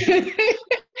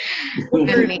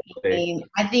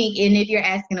 I think, and if you're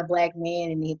asking a Black man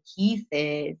and if he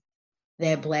says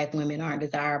that Black women aren't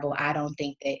desirable, I don't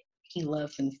think that he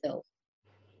loves himself.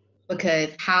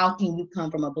 Because how can you come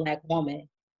from a Black woman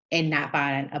and not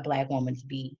find a Black woman to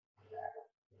be?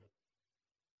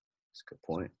 That's a good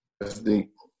point. That's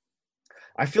deep.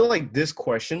 I feel like this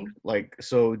question,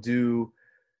 so do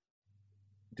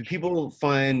people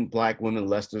find Black women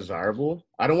less desirable?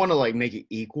 I don't want to make it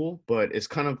equal, but it's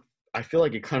kind of, I feel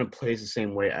like it kind of plays the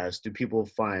same way as do people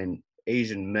find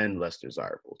Asian men less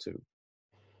desirable too?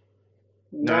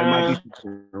 Now, it might be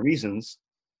for reasons.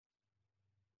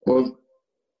 Well,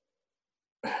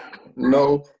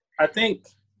 no. I think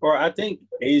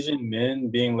Asian men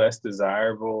being less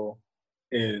desirable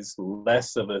is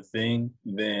less of a thing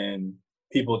than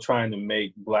people trying to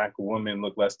make Black women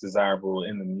look less desirable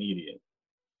in the media.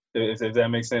 Does that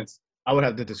make sense? I would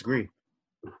have to disagree.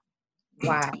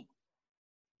 Why?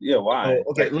 Yeah, why?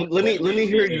 Oh, okay, let me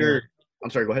hear your. I'm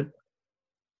sorry. Go ahead.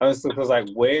 Because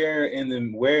where in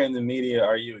the media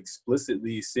are you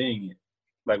explicitly seeing it?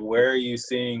 Where are you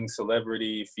seeing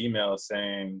celebrity females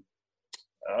saying,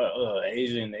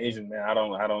 Asian men? I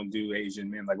don't do Asian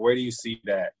men. Where do you see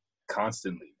that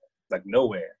constantly?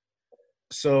 Nowhere.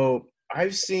 So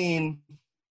I've seen.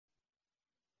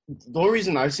 The only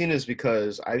reason I've seen it is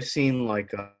because I've seen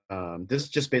this is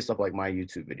just based off my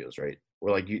YouTube videos, right?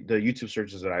 Where the YouTube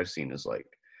searches that I've seen is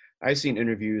I've seen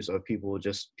interviews of people on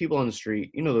the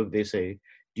street. They say,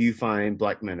 "Do you find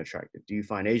Black men attractive? Do you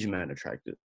find Asian men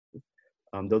attractive?"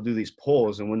 They'll do these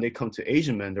polls, and when they come to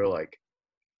Asian men, they're like,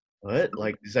 "What?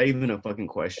 Is that even a fucking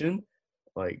question?"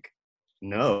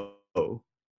 No.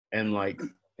 And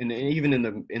and even in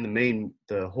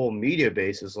the whole media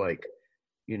base is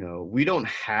we don't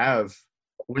have,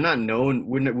 we're not known,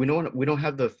 we don't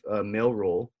have the male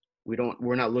role.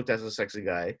 We're not looked at as a sexy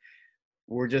guy.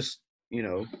 We're just,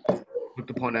 looked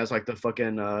upon as the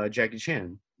fucking Jackie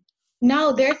Chan.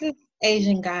 No, there's this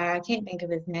Asian guy. I can't think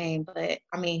of his name, but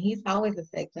I mean, he's always a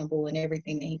sex symbol in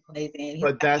everything that he plays in.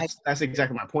 But that's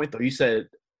exactly my point, though. You said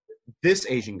this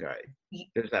Asian guy.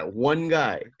 There's that one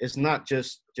guy. It's not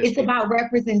just. It's about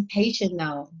representation,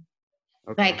 though.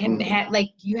 Okay.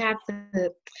 You have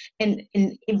to, and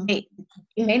it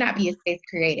may not be a space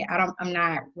created. I'm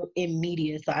not in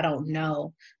media, so I don't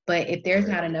know. But if there's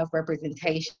not enough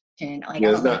representation,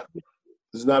 there's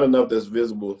not enough that's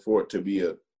visible for it to be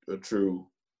a true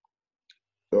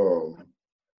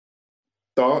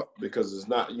thought, because it's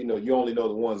not, you only know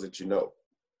the ones that you know.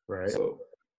 Right. So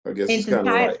I guess It's it's kind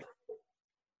of like.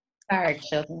 Sorry,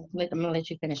 Shelton. I'm gonna let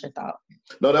you finish your thought.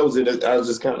 No, that was it. I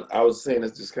was saying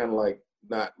it's just kind of like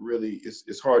not really.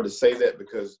 It's hard to say that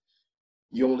because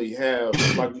you only have,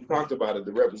 like we talked about it,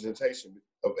 the representation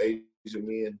of Asian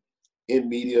men in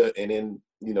media and in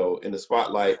the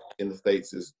spotlight in the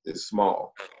States is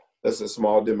small. That's a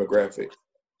small demographic.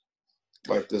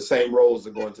 Like the same roles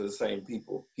are going to the same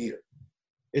people here.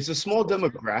 It's a small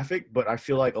demographic, but I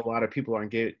feel like a lot of people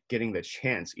aren't getting the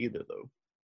chance either, though.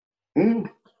 Mm.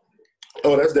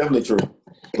 Oh, that's definitely true.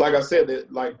 Like I said,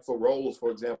 that like for roles,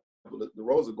 for example, the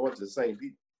roles are going to the same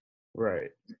people. Right.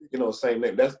 Same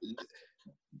name. That's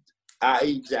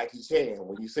i.e. Jackie Chan.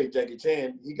 When you say Jackie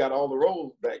Chan, he got all the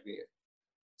roles back then.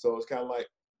 So it's kind of like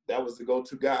that was the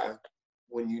go-to guy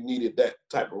when you needed that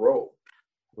type of role.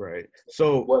 Right.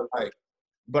 So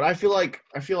but I feel like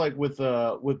with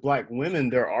Black women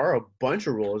there are a bunch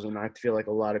of roles, and I feel like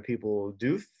a lot of people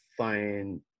do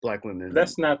find Black women.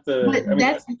 That's not the.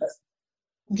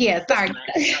 Yeah, sorry.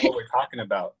 That's not what we're talking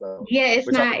about, though. Yeah,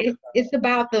 it's not. It's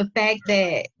about the fact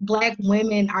that Black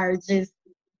women are just,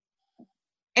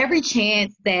 every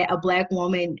chance that a Black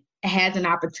woman has an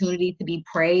opportunity to be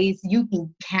praised, you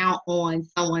can count on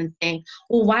someone saying,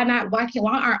 well, why not? Why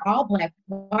aren't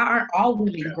all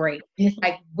women great? And it's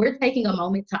like, we're taking a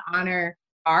moment to honor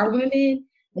our women,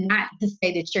 not to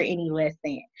say that you're any less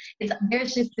than.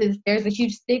 There's a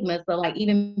huge stigma. So like,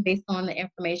 even based on the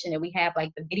information that we have,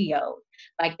 like the videos,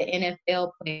 like the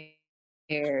NFL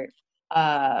player,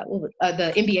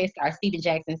 the NBA star Steven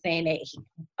Jackson saying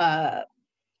that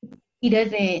he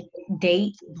doesn't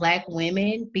date Black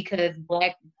women because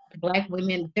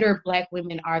bitter Black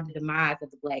women are the demise of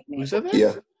the Black man. Who said that?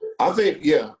 Yeah,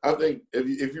 I think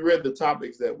if you read the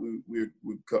topics that we're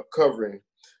covering,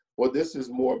 what this is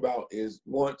more about is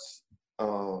once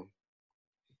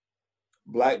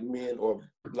Black men or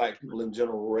Black people in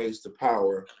general were raised to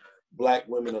power, Black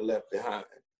women are left behind.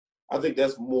 I think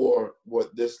that's more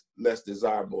what this less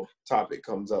desirable topic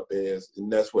comes up as,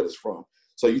 and that's what it's from.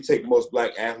 So you take most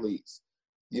Black athletes,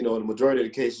 in the majority of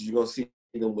the cases, you're going to see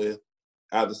them with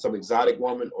either some exotic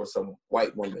woman or some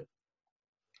white woman.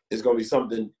 It's going to be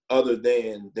something other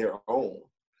than their own.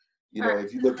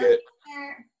 If you look at...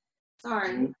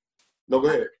 Sorry. No, go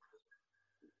ahead.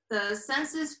 The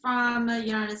census from the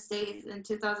United States in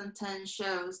 2010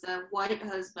 shows that white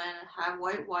husband have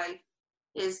white wife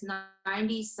is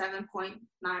 97.9%.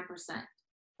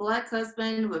 Black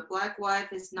husband with Black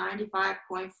wife is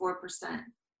 95.4%.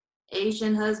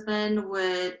 Asian husband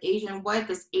with Asian wife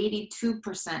is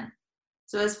 82%.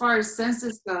 So as far as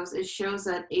census goes, it shows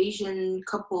that Asian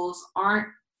couples aren't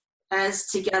as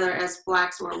together as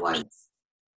Blacks or whites.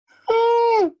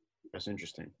 That's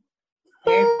interesting.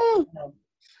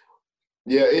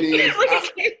 Yeah, it is.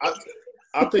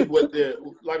 I think what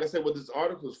this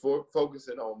article is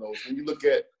focusing on those. When you look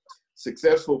at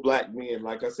successful Black men,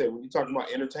 like I said, when you talk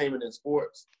about entertainment and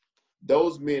sports,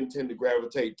 those men tend to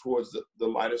gravitate towards the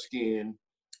lighter skinned,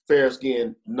 fair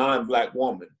skinned, non-Black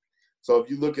woman. So if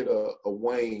you look at a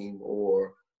Wayne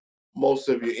or most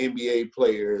of your NBA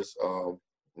players,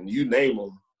 and you name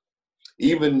them,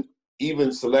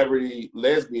 even celebrity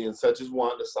lesbians such as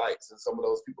Wanda Sykes and some of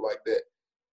those people like that,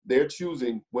 they're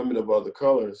choosing women of other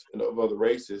colors and of other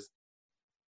races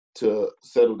to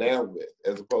settle down with,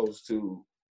 as opposed to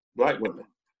Black women.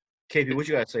 KP, what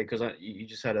you got to say? Because you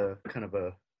just had a kind of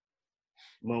a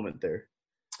moment there.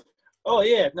 Oh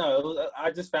yeah, no,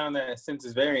 I just found that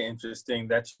census very interesting.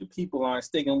 That your people aren't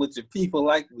sticking with your people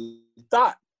like we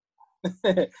thought.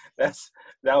 that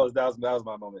was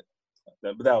my moment.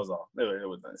 But that was all. It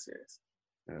was nothing serious.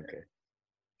 Okay.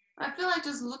 I feel like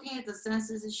just looking at the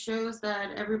census, it shows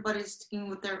that everybody's sticking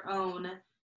with their own.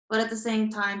 But at the same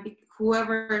time,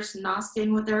 whoever's not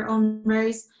sticking with their own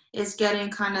race is getting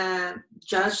kind of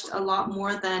judged a lot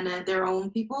more than their own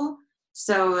people.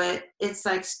 So it's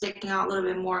like sticking out a little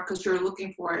bit more because you're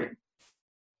looking for it.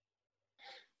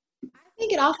 I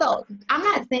think it also, I'm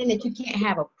not saying that you can't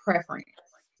have a preference,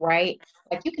 right?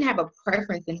 Like you can have a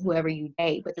preference in whoever you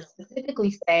date, but to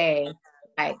specifically say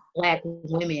like Black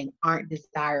women aren't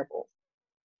desirable,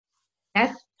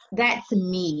 that to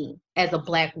me as a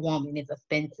Black woman is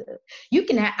offensive.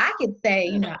 I could say,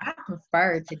 I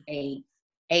prefer to date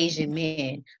Asian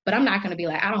men, but I'm not going to be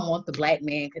like, I don't want the Black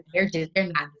man because they're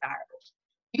not desirable.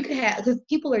 You could have, because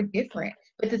people are different,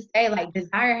 but to say like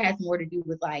desire has more to do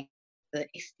with like the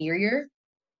exterior,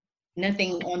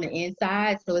 nothing on the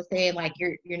inside. So it's saying like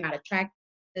you're not attractive,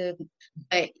 but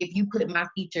if you put my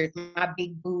features, my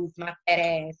big boobs, my fat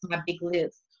ass, my big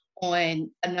lips on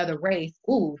another race,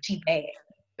 ooh, she's bad.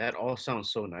 That all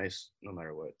sounds so nice, no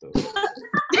matter what, though.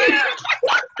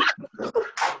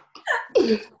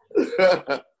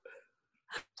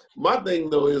 My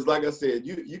thing though is, like I said,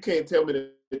 you can't tell me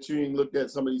that you ain't looked at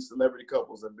some of these celebrity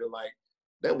couples and been like,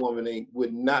 that woman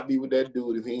would not be with that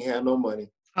dude if he ain't had no money.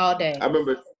 All day. I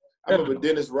remember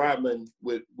Dennis Rodman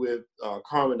with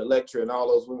Carmen Electra and all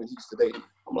those women he used to date.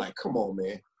 I'm like, come on,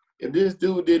 man. If this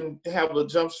dude didn't have a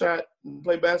jump shot and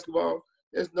play basketball,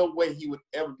 there's no way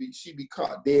she'd be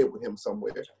caught dead with him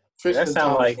somewhere. That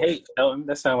sounds like hate, Elton.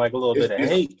 That sounds like a little bit of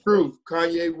hate. True.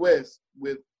 Kanye West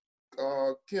with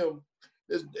Kim.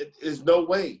 There's no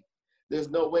way. There's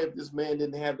no way if this man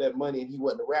didn't have that money and he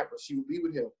wasn't a rapper, she would be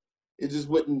with him. It just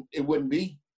wouldn't. It wouldn't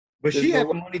be. But she had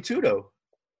the money too, though.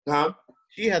 Huh?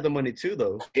 She had the money too,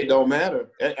 though. It don't matter.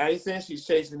 I ain't saying she's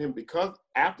chasing him because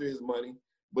after his money,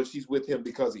 but she's with him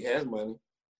because he has money.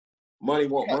 Money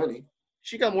won't money.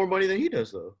 She got more money than he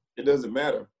does, though. It doesn't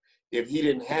matter. If he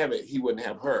didn't have it, he wouldn't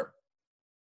have her.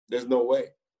 There's no way.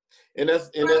 And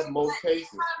that's most cases.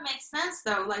 It kind of makes sense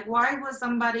though. Like, why was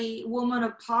woman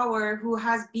of power who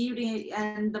has beauty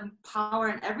and the power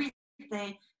and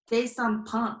everything, date some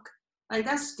punk? Like,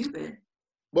 that's stupid.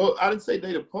 Well, I didn't say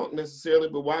date a punk necessarily,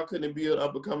 but why couldn't it be an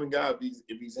up and coming guy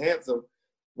if he's handsome?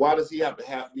 Why does he have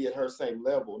to be at her same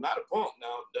level? Not a punk.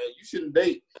 Now you shouldn't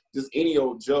date just any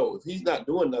old Joe. If he's not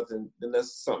doing nothing, then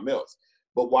that's something else.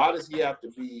 But why does he have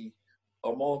to be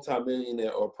a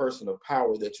multimillionaire or a person of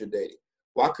power that you're dating?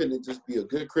 Why couldn't it just be a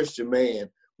good Christian man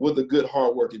with a good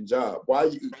hardworking job?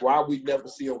 Why we never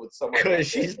see her with somebody? Because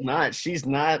she's not.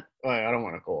 I don't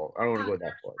want to go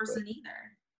that far. Person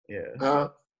either. Yeah.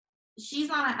 She's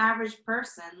not an average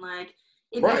person. Like,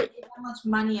 if right. you have that much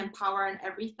money and power and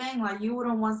everything, like, you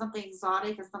wouldn't want something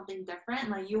exotic and something different.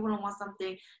 Like, you wouldn't want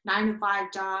something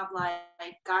 9-to-5 job, like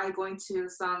guy going to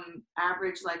some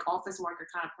average like office worker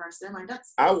kind of person. Like,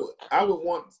 that's. I would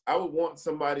want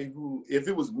somebody who, if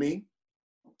it was me,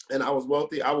 and I was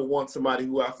wealthy, I would want somebody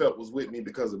who I felt was with me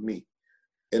because of me,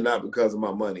 and not because of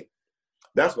my money.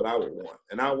 That's what I would want,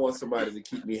 and I want somebody to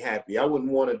keep me happy. I wouldn't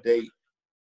want to date.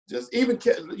 Just even,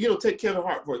 take Kevin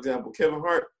Hart, for example. Kevin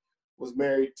Hart was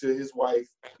married to his wife,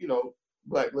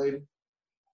 black lady.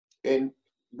 And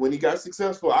when he got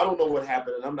successful, I don't know what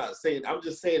happened. And I'm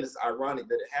just saying it's ironic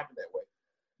that it happened that way.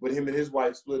 But him and his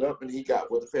wife split up and he got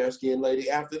with a fair-skinned lady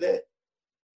after that.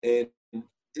 And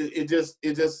it just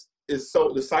is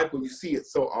so, the cycle, you see it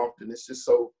so often. It's just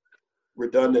so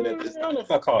redundant at this. I don't know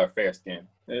if I call her fair skin.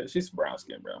 She's brown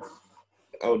skin, bro.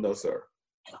 Oh, no, sir.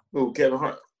 Who, Kevin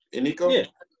Hart? And Nico? Yeah.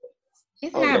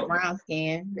 She's not brown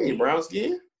skin. Hey, brown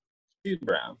skin? She's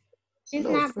brown. She's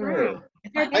not brown.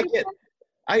 I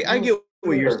get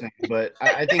what you're saying, but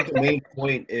I think the main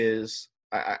point is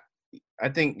I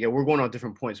think we're going on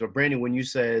different points. But Brandon, when you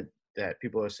said that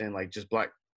people are saying like just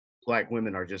black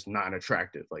women are just not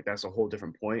attractive, like that's a whole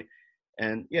different point.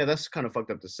 And yeah, that's kind of fucked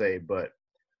up to say, but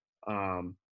I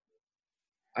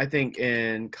think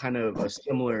in kind of a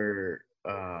similar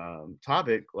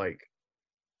topic, like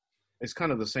it's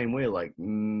kind of the same way. Like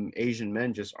Asian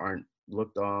men just aren't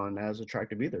looked on as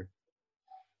attractive either.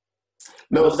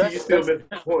 No, that's still the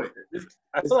point.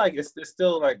 I feel like it's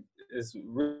still like it's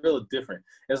real different.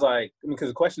 It's like, because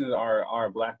the question is, are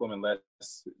black women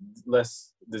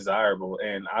less desirable?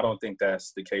 And I don't think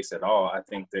that's the case at all. I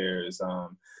think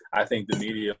I think the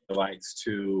media likes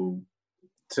to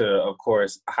of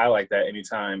course highlight that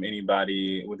anytime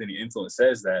anybody with any influence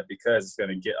says that, because it's going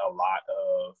to get a lot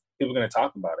of people going to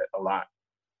talk about it a lot,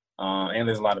 and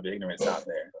there's a lot of ignorance out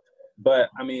there. But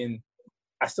I mean,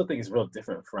 I still think it's real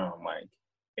different from like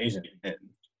Asian men.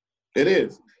 It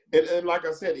is, and like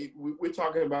I said, we're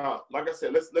talking about, like I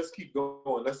said, let's keep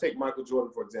going. Let's take Michael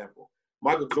Jordan for example.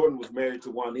 Michael Jordan was married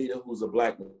to Juanita, who's a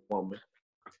black woman,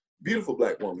 beautiful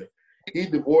black woman. He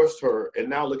divorced her, and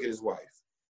now look at his wife.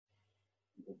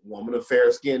 Woman of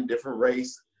fair skin, different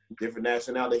race, different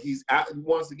nationality.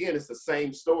 Once again, it's the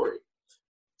same story.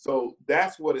 So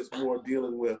that's what it's more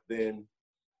dealing with than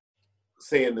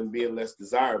saying them being less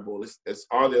desirable. It's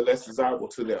are they less desirable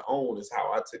to their own is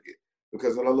how I took it.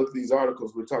 Because when I look at these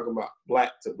articles, we're talking about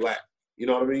black to black. You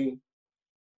know what I mean?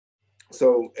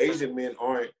 So Asian men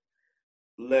aren't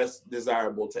less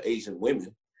desirable to Asian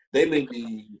women. They may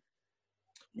be,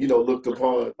 looked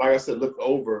upon, like I said, looked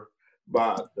over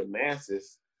by the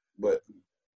masses, but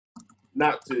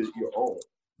not to your own.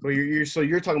 But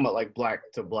you're talking about like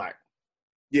black to black.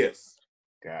 Yes.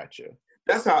 Gotcha.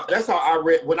 That's how I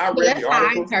read when I read the article. That's how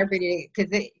I interpreted it,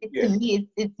 because to me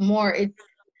it's more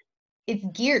it's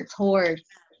geared towards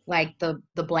like the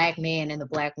black man and the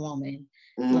black woman,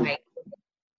 like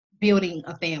building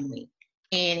a family,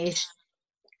 and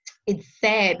it's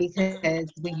sad because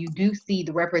when you do see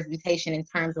the representation in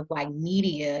terms of like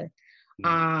media,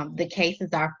 the cases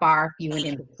are far few and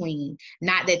in between.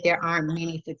 Not that there aren't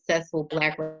many successful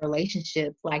Black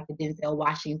relationships like the Denzel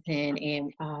Washington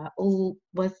and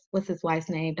what's his wife's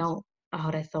name?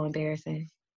 That's so embarrassing.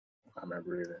 I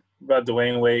remember either. About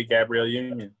Dwayne Wade, Gabrielle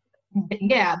Union.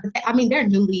 Yeah, I mean they're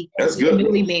newly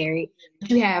married. But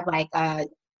you have like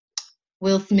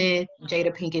Will Smith,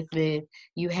 Jada Pinkett Smith.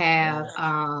 You have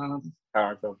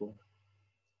Power couple.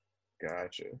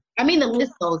 Gotcha. I mean the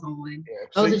list goes on. Yeah,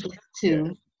 Those are just two.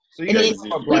 Yeah. So And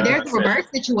then there's a reverse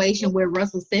situation where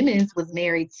Russell Simmons was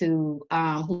married to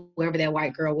whoever that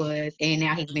white girl was, and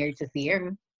now he's married to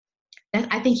Sierra.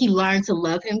 I think he learned to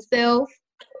love himself.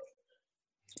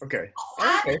 Okay.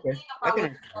 I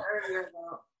can earlier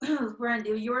though, Brandy,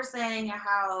 you were saying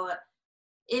how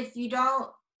if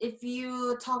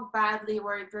you talk badly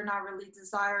or if you're not really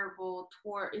desirable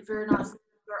if you're not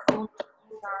your own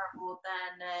desirable,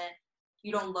 then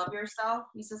you don't love yourself.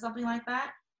 You said something like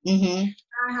that. Mm-hmm.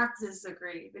 I have to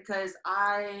disagree because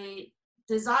I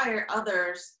desire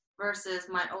others versus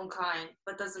my own kind,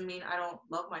 but doesn't mean I don't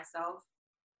love myself.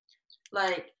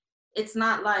 Like, it's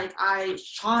not like I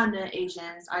shun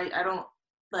Asians. I don't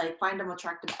like find them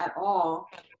attractive at all.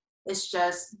 It's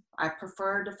just I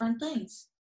prefer different things.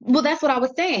 Well, that's what I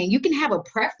was saying. You can have a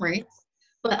preference,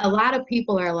 but a lot of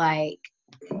people are like,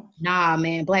 nah,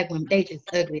 man, Black women, they just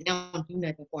ugly. They don't do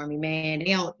nothing for me, man.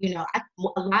 They don't,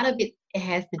 a lot of it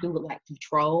has to do with like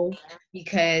control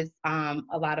because a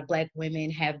lot of Black women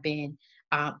have been,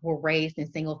 were raised in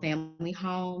single family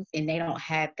homes and they don't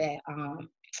have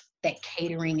that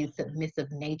catering and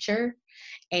submissive nature.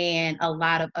 And a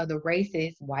lot of other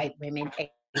races, white women,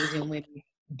 Asian women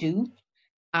do.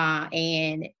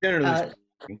 And generally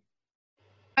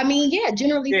I mean, yeah,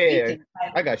 generally speaking.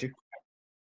 Yeah, I got you.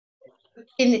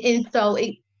 And so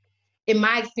in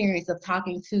my experience of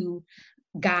talking to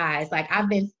guys, like I've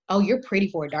been, you're pretty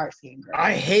for a dark skinned girl.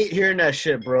 I hate hearing that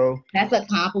shit, bro. That's a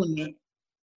compliment.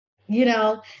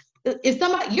 If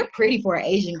somebody, you're pretty for an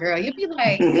Asian girl, you'd be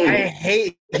like, I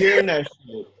hate hearing that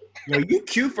shit. You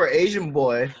cute for Asian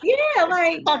boy. Yeah,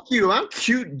 like fuck you. I'm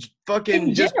cute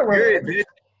fucking just period, bitch.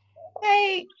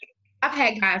 Like, I've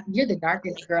had guys, you're the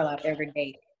darkest girl I've ever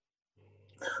dated.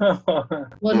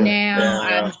 Well, now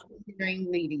I'm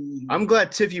considering leaving you. I'm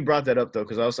glad Tiff you brought that up though,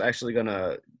 because I was actually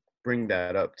gonna bring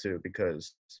that up too,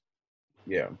 because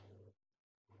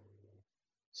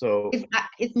so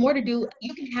it's more to do.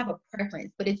 You can have a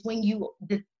preference, but it's when you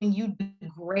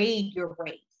degrade your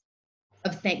race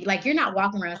of saying, like, you're not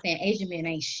walking around saying Asian men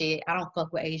ain't shit. I don't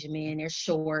fuck with Asian men. They're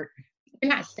short.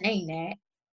 You're not saying that.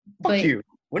 Fuck you.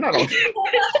 We're not all.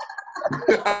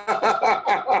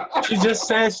 She just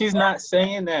said she's not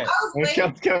saying that.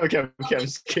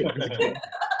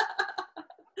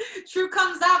 True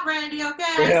comes out, Brandy. Okay.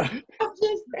 Yeah. I'm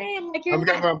just saying, like, I'm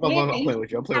playing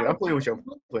with you. I'm playing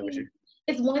with you.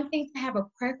 It's one thing to have a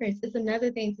preference. It's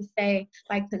another thing to say,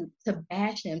 like, to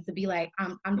bash them, to be like,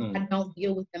 I don't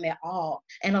deal with them at all.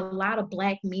 And a lot of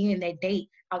Black men that date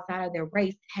outside of their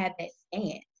race have that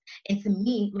stance. And to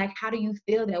me, like, how do you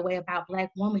feel that way about Black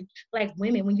women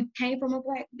when you came from a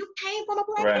Black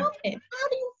right. woman? How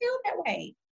do you feel that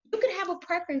way? You could have a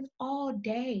preference all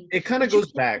day. It kind of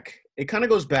goes back. It kind of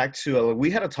goes back to we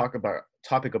had a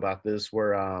topic about this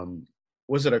where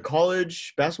was it a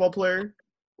college basketball player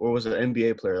or was it an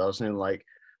NBA player that was saying, like,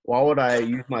 why would I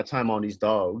use my time on these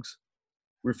dogs,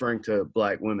 referring to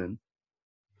Black women?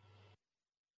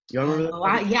 You remember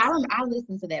that? I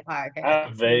listened to that podcast.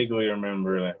 I vaguely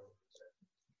remember that.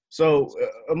 So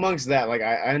amongst that, like,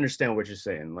 I understand what you're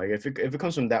saying. Like, if it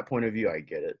comes from that point of view, I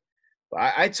get it.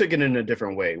 But I took it in a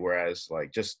different way, whereas,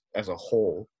 like, just as a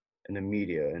whole in the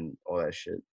media and all that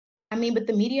shit. I mean, but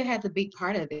the media has a big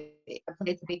part of it. It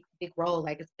plays a big role,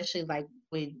 like, especially, like,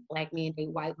 when Black men date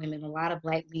white women. A lot of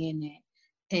Black men that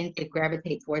tend to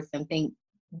gravitate towards something,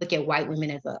 look at white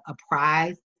women as a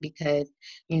prize because,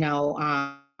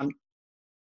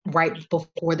 right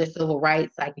before the civil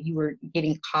rights, like, you were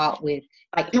getting caught with,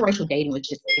 like, interracial dating was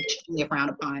just extremely frowned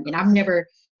upon. And I've never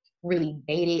really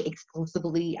dated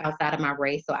exclusively outside of my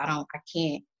race, so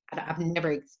I've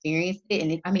never experienced it.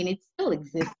 And it still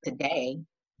exists today,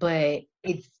 but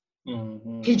it's,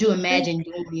 could you imagine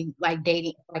doing, like,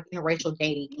 dating, like, interracial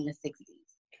dating in the 60s?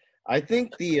 I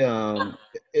think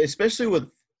especially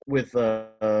with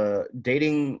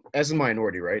dating as a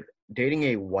minority, right? Dating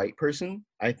a white person,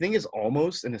 I think is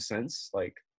almost, in a sense,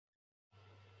 like,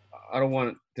 I don't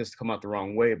want this to come out the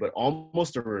wrong way, but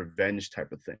almost a revenge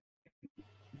type of thing.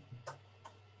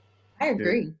 I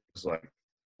agree. It's like,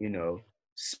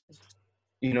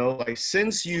 like,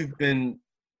 since you've been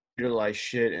utilize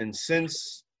shit. And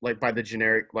since, like, by the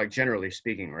generic, like, generally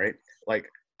speaking, right? Like,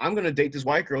 I'm going to date this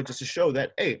white girl just to show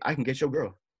that, hey, I can get your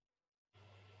girl.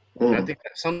 And I think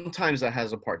that sometimes that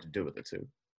has a part to do with it, too.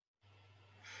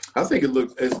 I think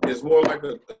it's more like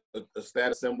a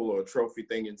status symbol or a trophy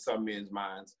thing in some men's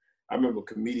minds. I remember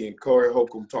comedian Corey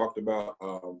Holcomb talked about,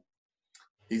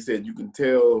 he said you can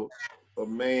tell a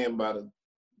man by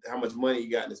how much money he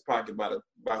got in his pocket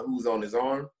by who's on his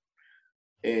arm.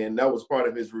 And that was part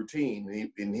of his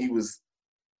routine. And he was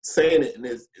saying it, and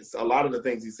it's a lot of the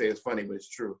things he says funny, but it's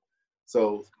true.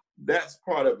 So that's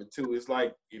part of it too. It's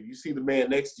like if you see the man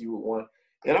next to you with one,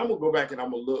 and I'm gonna go back and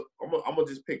I'm gonna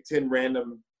just pick 10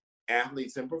 random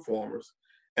athletes and performers,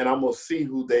 and I'm gonna see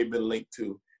who they've been linked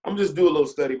to. I'm just do a little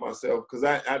study myself because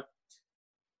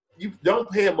you don't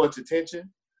pay much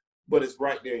attention, but it's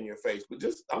right there in your face. But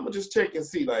I'm gonna just check and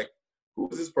see, like, who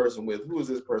is this person with? Who is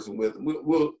this person with?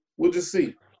 We'll just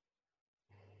see.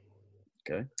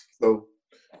 Okay. So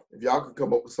if y'all can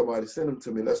come up with somebody, send them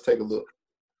to me. Let's take a look.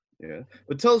 Yeah,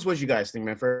 but tell us what you guys think,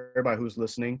 man. For everybody who's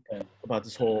listening about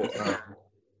this whole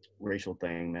racial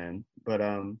thing, man. But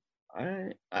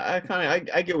I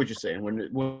get what you're saying when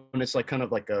it's like kind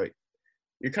of like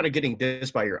you're kind of getting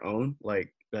dissed by your own,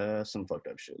 like some fucked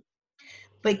up shit.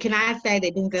 But can I say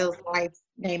that Denzel's wife's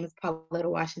name is Pauletta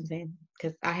Washington?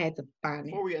 Because I had to find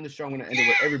it. Before we end the show, I'm going to end it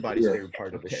with everybody's favorite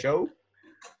part of the show.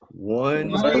 One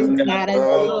gotta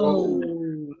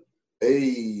go.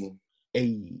 Hey.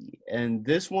 And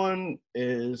this one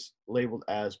is labeled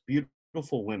as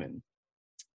Beautiful Women.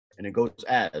 And it goes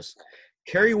as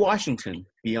Kerry Washington,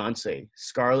 Beyonce,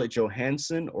 Scarlett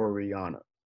Johansson, or Rihanna.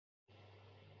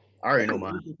 I already know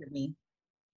mine.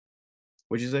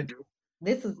 What'd you say?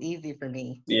 This is easy for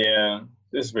me. Yeah,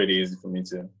 this is pretty easy for me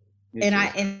too. And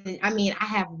I mean, I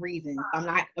have reasons. I'm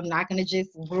not gonna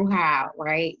just rule her out,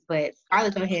 right? But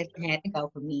Scarlett Johansson had to go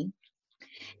for me,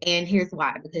 and here's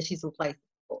why: because she's replaceable.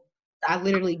 I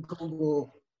literally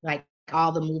Googled like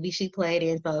all the movies she played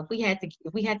in. So if we had to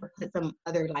put some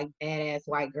other like badass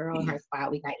white girl in her spot,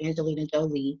 we got Angelina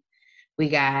Jolie, we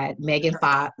got Megan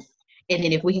Fox, and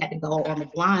then if we had to go on the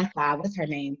blonde side, what's her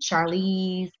name?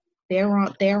 Charlize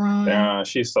Theron. Yeah,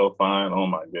 she's so fine. Oh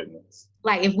my goodness.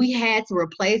 Like if we had to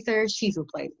replace her, she's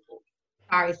replaceable.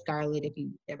 Sorry, Scarlett, if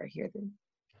you ever hear this.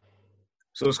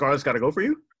 So Scarlett's got to go for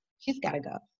you? She's got to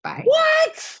go. Bye.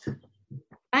 What?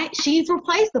 She's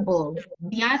replaceable.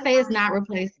 Beyonce is not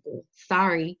replaceable.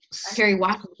 Sorry. Kerry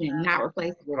Washington, not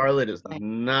replaceable. Scarlett is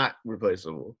not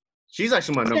replaceable. She's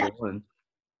actually my number one.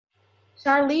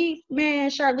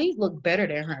 Charlize looked better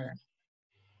than her.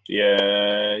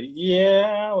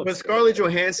 Yeah. But Scarlett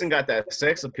Johansson got that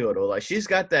sex appeal though. Like she's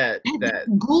got that.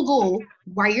 Google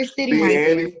while you're sitting right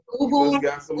there. Google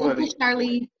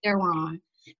Charlize Theron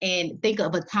and think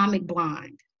of Atomic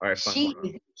Blonde. All right,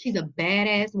 fine. She's a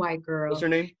badass white girl. What's her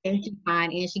name? And she's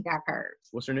fine, and she got curves.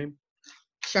 What's her name?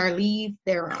 Charlize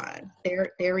Theron.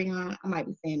 Theron. I might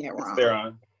be saying that wrong.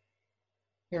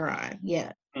 Theron.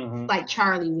 Yeah. Mm-hmm. Like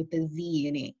Charlie with the Z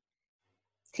in it.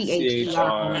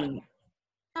 THER.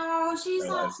 No, she's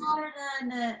not hotter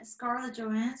than Scarlett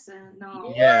Johansson.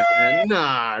 No. Yeah, man.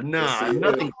 Nah.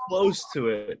 Nothing close to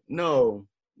it. No.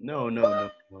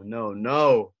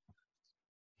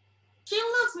 She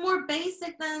looks more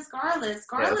basic than Scarlett.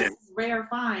 Scarlett is rare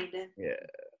find. Yeah.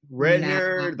 Red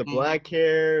hair, the black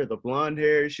hair, the blonde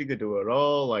hair. She could do it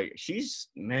all. Like,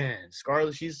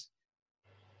 Scarlett,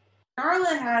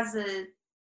 Scarlett has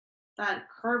that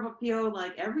curve appeal,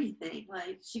 like everything.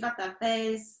 Like, she got that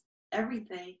face,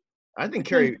 everything. I think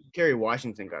Kerry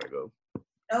Washington got to go.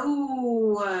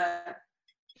 Oh.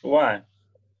 Why?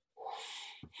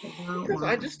 Because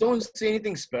I just don't see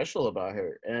anything special about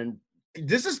her. And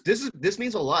this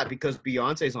means a lot because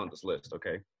Beyonce's on this list,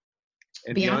 okay?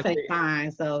 And Beyonce's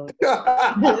fine, so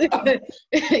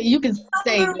you can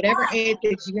say whatever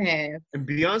antics you have. And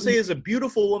Beyonce is a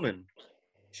beautiful woman.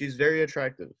 She's very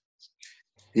attractive.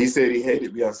 He said he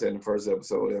hated Beyonce in the first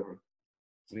episode ever.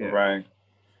 Yeah. Right.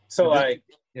 So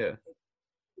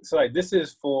this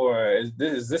is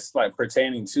is this like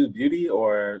pertaining to beauty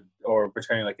or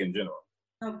pertaining like in general?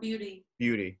 No, beauty.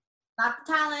 Beauty. Not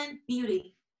the talent,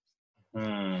 beauty.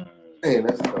 Man,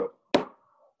 that's tough.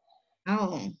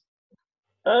 Oh.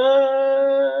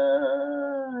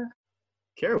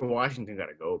 Kerry Washington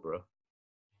gotta go, bro.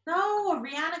 No,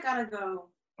 Rihanna gotta go.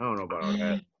 I don't know about all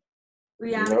that.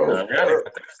 Rihanna got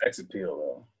that sex appeal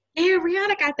though. Yeah,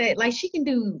 Rihanna got that. Like she can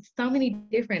do so many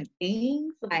different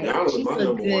things. Like she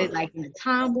look good, like in the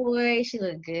tomboy. She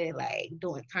look good, like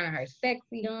turning her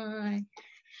sexy on.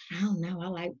 I don't know. I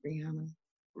like Rihanna.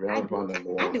 I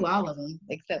do all of them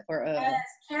except for Yes,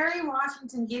 Kerry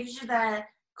Washington gives you that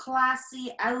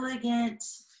classy, elegant.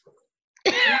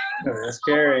 That's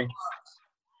scary.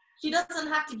 She doesn't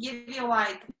have to give you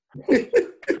like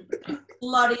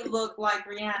bloody look like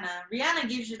Rihanna. Rihanna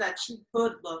gives you that cheap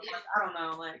hood look. Like, I don't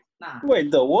know, like nah.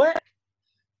 Wait, the what?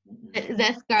 Is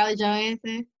that Scarlett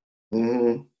Johansson?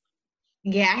 Mm-hmm.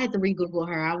 Yeah, I had to re-Google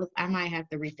her. I might have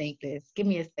to rethink this. Give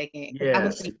me a second. 'Cause I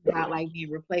was Yes. thinking about like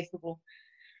being replaceable.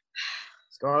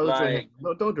 Scarlett Like- Johansson.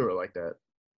 No, don't do her like that.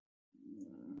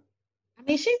 I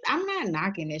mean, I'm not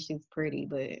knocking that she's pretty,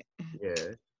 but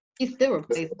Yeah. she's still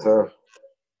replaceable. Tough.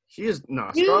 She is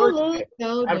not. You Scarlett. look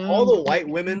so Out of all the dumb.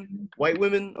 white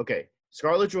women, okay,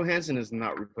 Scarlett Johansson is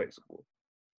not replaceable.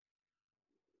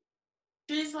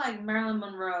 She's like Marilyn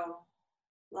Monroe,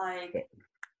 like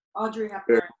Audrey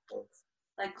Hepburn,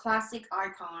 like classic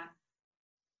icon.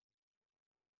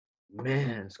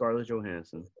 Man, Scarlett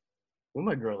Johansson. Where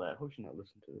my girl at? Hope she not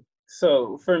listening to it.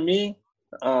 So for me,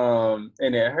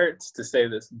 and it hurts to say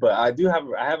this, but I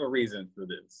have a reason for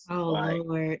this. Oh Like,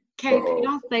 Lord, Casey,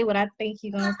 don't say what I think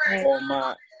you're gonna say.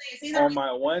 on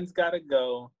my one's gotta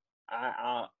go.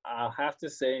 I'll have to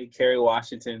say Kerry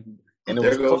Washington, and it There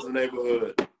was goes close. the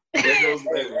neighborhood. There goes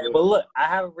the neighborhood. But look, I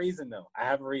have a reason though. I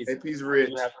have a reason. AP's I rich.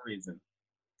 do have a reason,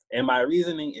 and my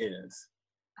reasoning is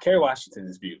Kerry Washington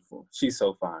is beautiful. She's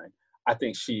so fine. I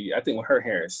think when her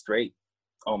hair is straight,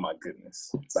 oh my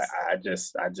goodness, like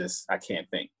I can't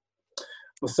think.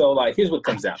 So like, here's what it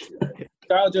comes down to: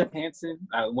 Scarlett Johansson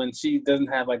when she doesn't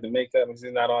have like the makeup and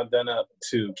she's not all done up,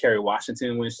 to Kerry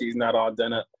Washington when she's not all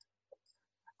done up.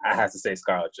 I have to say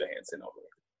Scarlett Johansson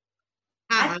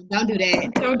over Don't do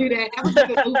that. Don't do that. That was a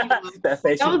good movie. that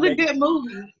face. That was a good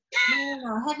movie.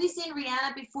 No. Have you seen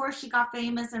Rihanna before she got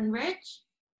famous and rich?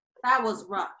 That was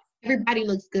rough. Everybody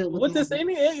looks good. What does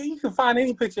you can find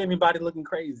any picture of anybody looking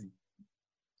crazy.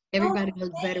 Everybody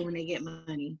looks better when they get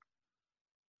money.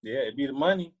 Yeah, it'd be the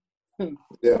money.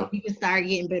 Yeah. You can start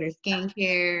getting better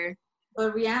skincare.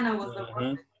 But Rihanna was the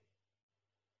Mhm.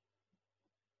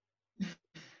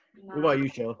 What about you,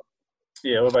 Shell?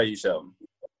 Yeah, what about you, Sheldon?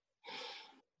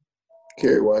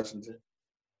 Kerry Washington.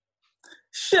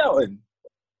 Sheldon,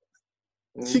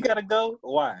 Mhm. she gotta go.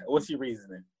 Why? What's your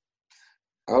reasoning?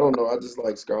 I don't know. I just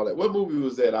like Scarlett. What movie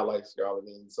was that? I like Scarlett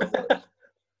in so much.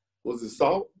 Was it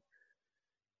Salt?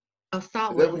 Salt Is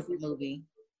that was a what- good movie.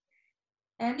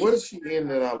 And What is she in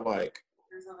that I like?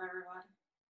 of everyone.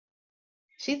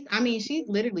 She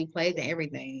literally plays in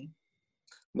everything.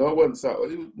 No, it wasn't Salt.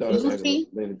 No, that's Lucy?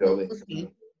 Angelina Jolie.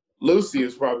 Lucy. Lucy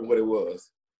is probably what it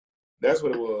was. That's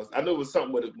what it was. I knew it was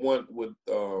something with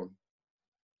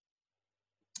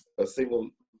a single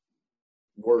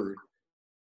word.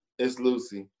 It's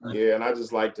Lucy. Yeah, and I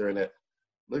just liked her in that.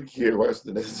 Look here,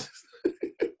 Weston.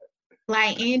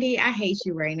 Like, Andy, I hate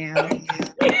you right now.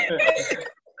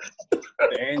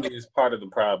 Andy is part of the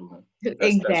problem. That's what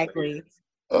Exactly. it is.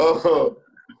 Oh,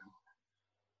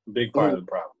 Big part of the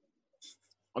problem.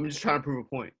 I'm just trying to prove a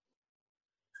point.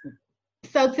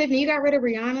 So, Tiffany, you got rid of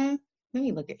Rihanna? Let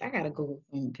me look at. I gotta Google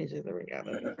some pictures of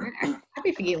Rihanna. I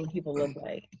be forgetting what people look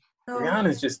like. So,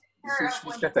 Rihanna's just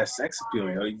she's got that sex appeal.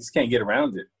 You know, you just can't get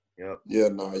around it. Yep. yeah,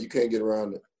 no, you can't get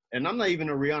around it. And I'm not even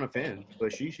a Rihanna fan,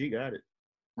 but she got it.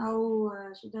 No,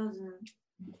 she doesn't.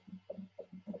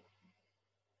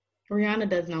 Rihanna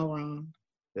does no wrong.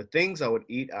 The things I would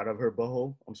eat out of her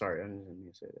butthole. I'm sorry, I didn't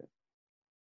mean to say that.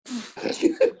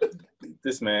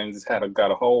 This man just got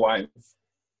a whole wife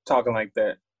talking like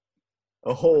that.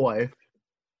 A whole wife.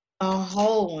 A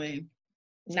whole one.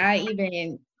 Not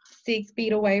even 6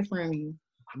 feet away from you.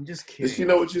 I'm just Does kidding. she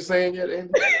know what you're saying yet,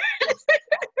 Andy?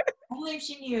 Only if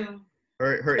she knew.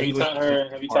 Her Have you English.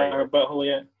 taught her butthole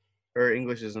yet? Her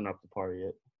English isn't up to par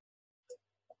yet.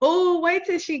 Oh, wait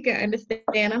till she can understand.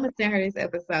 I'm gonna send her this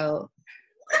episode.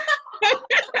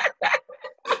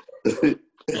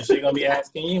 And she gonna be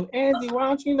asking you, Andy, why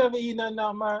don't you never eat nothing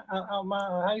out my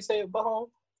how you say it, butthole?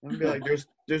 I'm gonna be like,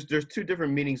 there's two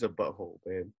different meanings of butthole,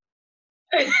 babe.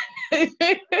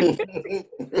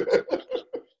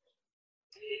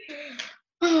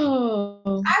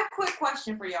 Oh, I have a quick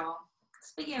question for y'all.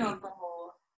 Speaking of the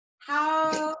whole,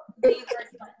 how do you guys,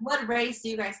 what race do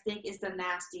you guys think is the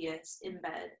nastiest in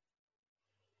bed?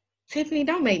 Tiffany,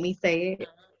 don't make me say it.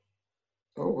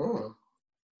 Oh wow.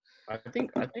 I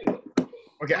think.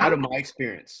 Okay, out of my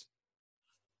experience.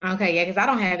 Okay, yeah, because I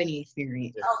don't have any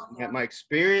experience. Oh, At my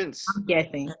experience I'm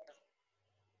guessing.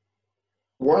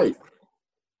 White.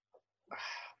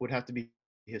 would have to be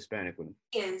Hispanic women.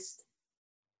 is.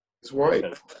 It's white.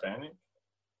 Hispanic?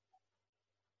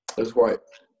 It's white.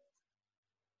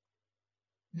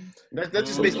 That's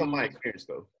just based on my experience,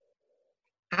 though.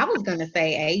 I was gonna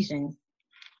say Asian.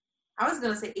 I was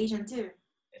gonna say Asian too.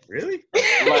 Really?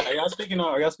 Like, are y'all speaking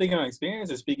on experience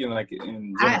or speaking like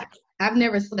in general? I've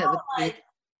never slept with Like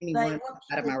anyone what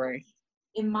out of my people race.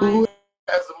 in Who my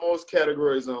has the most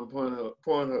categories on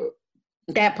Pornhub?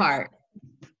 That part.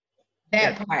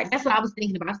 That part. That's what I was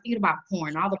thinking about. I was thinking about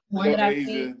porn. All the porn No, that I've seen,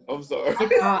 Asian. I'm sorry.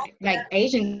 it's all like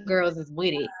Asian girls is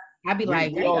with it. I'd be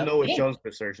like, We wait all a know what minute. Jones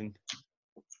been searching.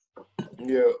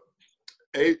 Yeah.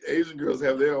 Asian girls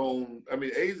have their own. I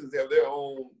mean, Asians have their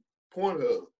own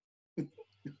Pornhub.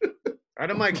 Out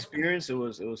of my experience, it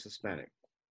was Hispanic.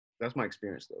 That's my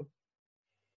experience, though.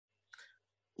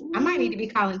 I might need to be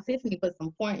calling Tiffany for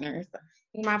some pointers.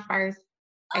 My first.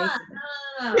 Asian.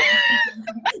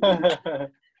 no.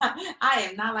 I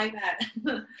am not like that.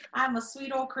 I'm a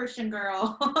sweet old Christian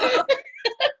girl.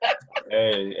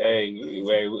 Hey,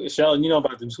 wait, Sheldon, you know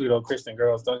about them sweet old Christian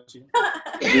girls, don't you?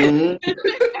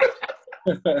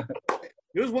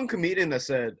 There was one comedian that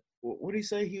said, what did he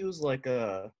say? He was like,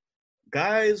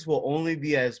 guys will only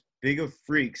be as big of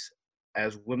freaks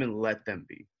as women let them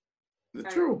be.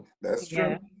 That's true. That's true.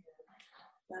 Yeah.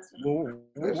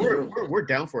 We're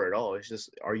down for it all. It's just,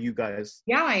 are you guys?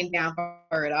 Y'all ain't down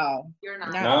for it all. You're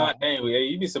not. Nah, hey,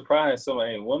 you'd be surprised. So,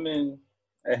 hey, women,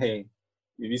 hey,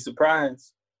 you'd be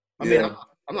surprised. I mean,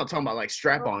 I'm not talking about like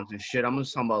strap-ons and shit. I'm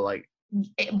just talking about like.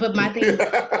 But my thing,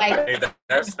 like, Hey,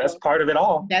 that's part of it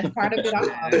all. that's part of it all.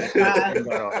 That's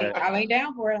why I ain't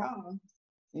down for it all.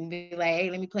 And be like, hey,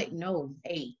 let me play. No,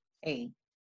 hey. Wait,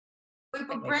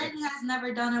 but Brandy has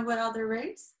never done it with other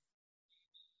race?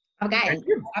 I've got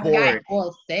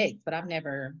oral sex, but I've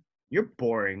never. You're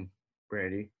boring,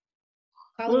 Brandy.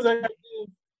 What does that mean?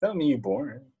 That mean you're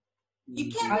boring.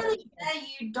 You can't really say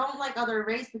you don't like other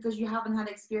race because you haven't had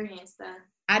experience then.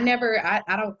 I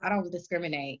don't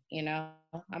discriminate, you know.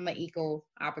 I'm an equal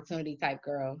opportunity type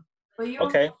girl. But you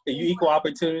Okay, you equal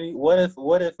opportunity. What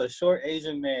if a short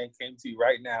Asian man came to you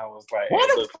right now and was like, why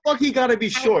hey, the fuck he gotta be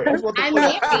short? That's what the I'm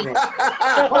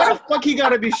fuck. Why the fuck he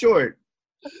gotta be short?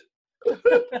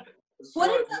 what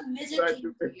if a midget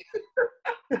came to you?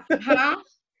 Huh?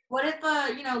 What if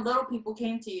little people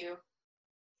came to you?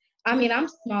 I mean, I'm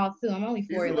small too. I'm only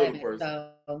He's a little 4'11", person.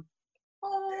 so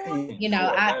Oh, you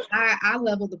know, I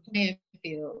level the playing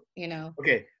field. You know.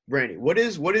 Okay, Brandy, what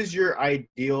is your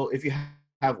ideal, if you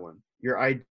have one, your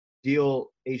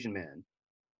ideal Asian man?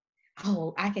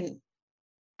 Oh, I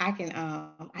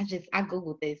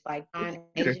googled this, like, find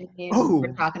Asian men. Oh,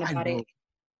 We're talking about I know. it.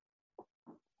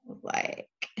 Like,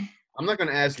 I'm not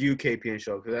gonna ask you, KP and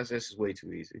Show, because this is way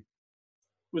too easy.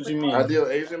 what you mean? Ideal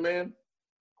Asian man?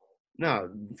 No,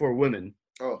 for women.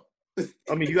 Oh.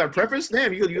 I mean, you got a preference?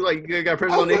 Damn, you got a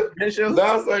preference on the Asian Show?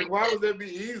 I was like, why would that be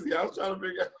easy? I was trying to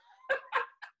figure out.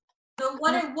 so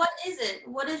what is it?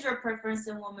 What is your preference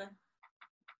in women?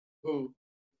 Who?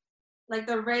 Like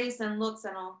the race and looks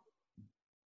and all.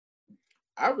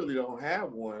 I really don't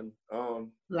have one.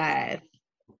 lies.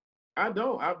 I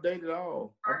don't. I've dated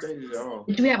all.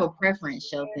 But you have a preference,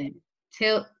 Shelton.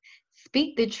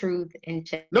 Speak the truth and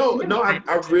check. No,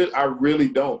 I really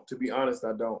don't. To be honest,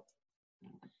 I don't.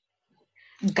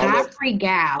 Godfrey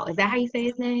Gal. Is that how you say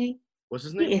his name? What's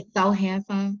his He name? is so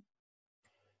handsome.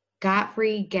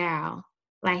 Godfrey Gal.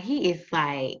 Like, he is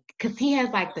like, because he has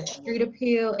like the street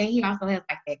appeal and he also has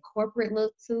like that corporate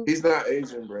look too. He's not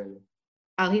Asian, Brandon.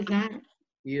 Oh, he's not?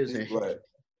 He is He's black.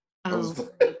 Oh.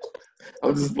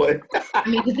 I'm just playing. I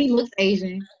mean, because he looks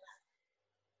Asian.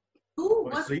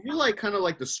 Ooh, So you like kind of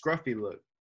like the scruffy look.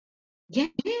 Yeah.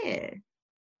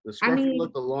 The scruffy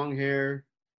look, the long hair.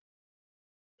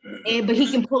 But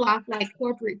he can pull off like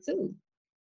corporate too.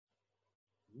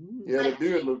 Yeah, the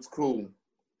beard looks cool.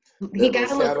 He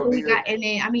got a look cool. And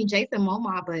then, I mean, Jason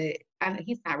Momoa, but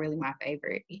he's not really my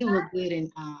favorite. He looked good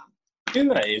in He's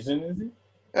not Asian, is he?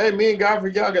 Hey, me and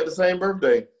Godfrey, y'all got the same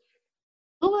birthday.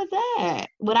 Who was that?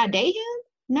 Would I date him?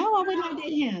 No, I would not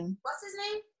date him. What's his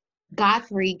name?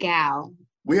 Godfrey Gal.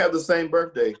 We have the same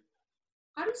birthday.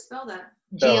 How do you spell that?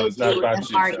 No, it's not about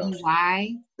you,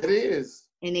 G-O-G-F-R-E-Y. It is.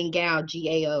 And then Gal,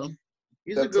 G-A-O.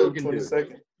 He's a good looking dude.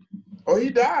 22nd. Oh, he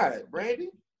died, Brandy.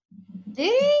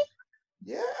 Did he?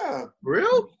 Yeah.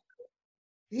 Real?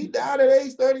 He died at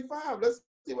age 35. Let's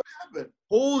see what happened.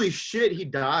 Holy shit, he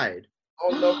died.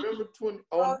 On November 20,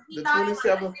 on the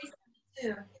 27th,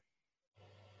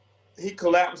 he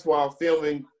collapsed while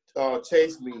filming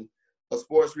Chase Me, a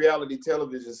sports reality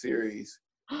television series.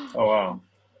 Oh, wow.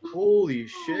 Holy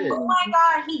shit. Oh my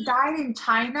God, he died in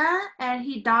China and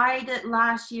he died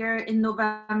last year in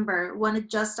November when it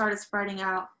just started spreading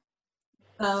out.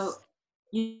 So,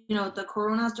 the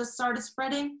corona just started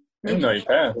spreading. I didn't know he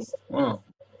passed. Wow.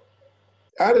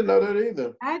 I didn't know that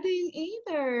either. I didn't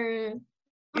either.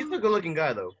 He's a good looking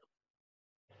guy, though.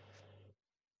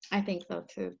 I think so,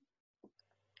 too.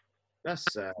 That's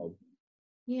sad.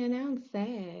 Yeah, now I'm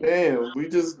sad. Damn, we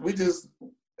just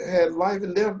had life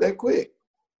and death that quick.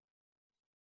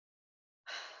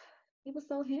 He was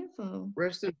so handsome.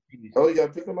 Rest in peace. Oh, you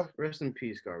gotta pick him up. Rest in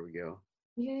peace, Gabrielle.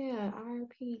 Yeah,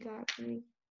 R.I.P. Godfrey.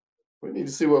 We need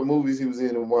to see what movies he was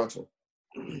in and watch them.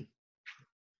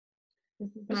 This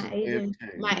is That's my an Asian,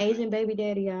 damn my shame. Asian baby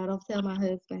daddy, y'all. Don't tell my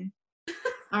husband.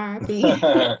 R.I.P.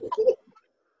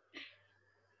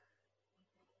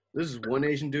 This is one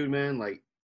Asian dude, man. Like,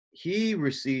 he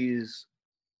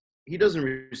doesn't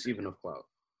receive enough clout.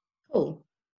 Cool.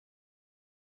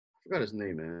 I forgot his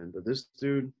name, man. But this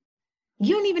dude,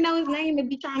 You don't even know his name and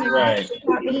be trying to Right.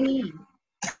 what he means.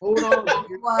 hold on.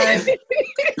 Was,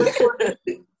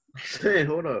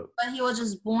 Hold up. but he was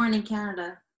just born in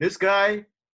Canada. This guy,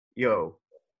 yo,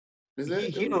 Is that,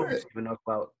 he don't receive enough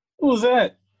clout. Who's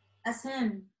that? That's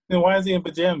him. Then why is he in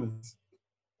pajamas?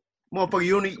 Motherfucker,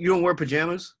 you don't wear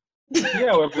pajamas?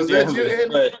 Yeah, we're Was that pajamas. you,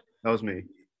 Andy? But That was me.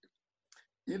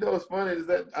 You know what's funny is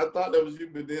that I thought that was you,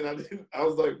 but then I didn't. I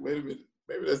was like, wait a minute,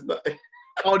 maybe that's not.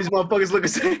 All these motherfuckers look the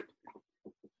same.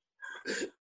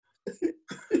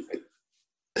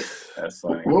 that's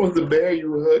funny. What was the bear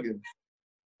you were hugging?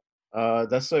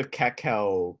 That's a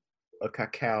cacao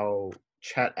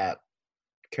chat app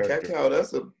character. Cacao,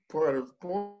 that's a part of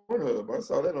Pornhub. I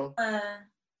saw that on.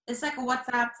 It's like a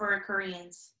WhatsApp for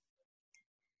Koreans.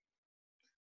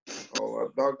 Oh, I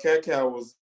thought Cacao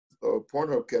was a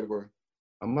Pornhub category.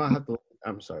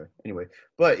 I'm sorry. Anyway,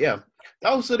 but yeah,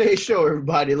 that was today's show,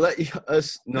 everybody. Let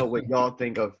us know what y'all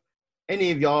think of any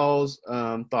of y'all's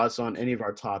thoughts on any of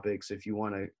our topics. If you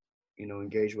want to,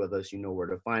 engage with us, you know where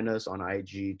to find us on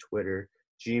IG, Twitter,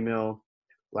 Gmail,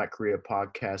 Black Korea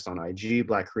Podcast on IG,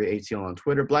 Black Korea ATL on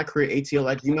Twitter,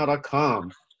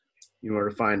 blackkoreaatl@gmail.com. You know where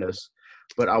to find us.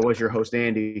 But I was your host,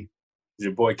 Andy.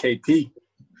 Your boy KP.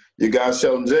 You guys,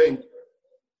 Sheldon J.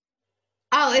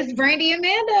 Oh, it's Brandy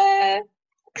Amanda.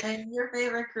 And your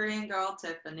favorite Korean girl,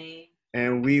 Tiffany.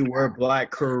 And we were Black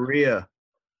Korea.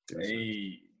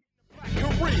 Hey.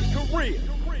 Korea.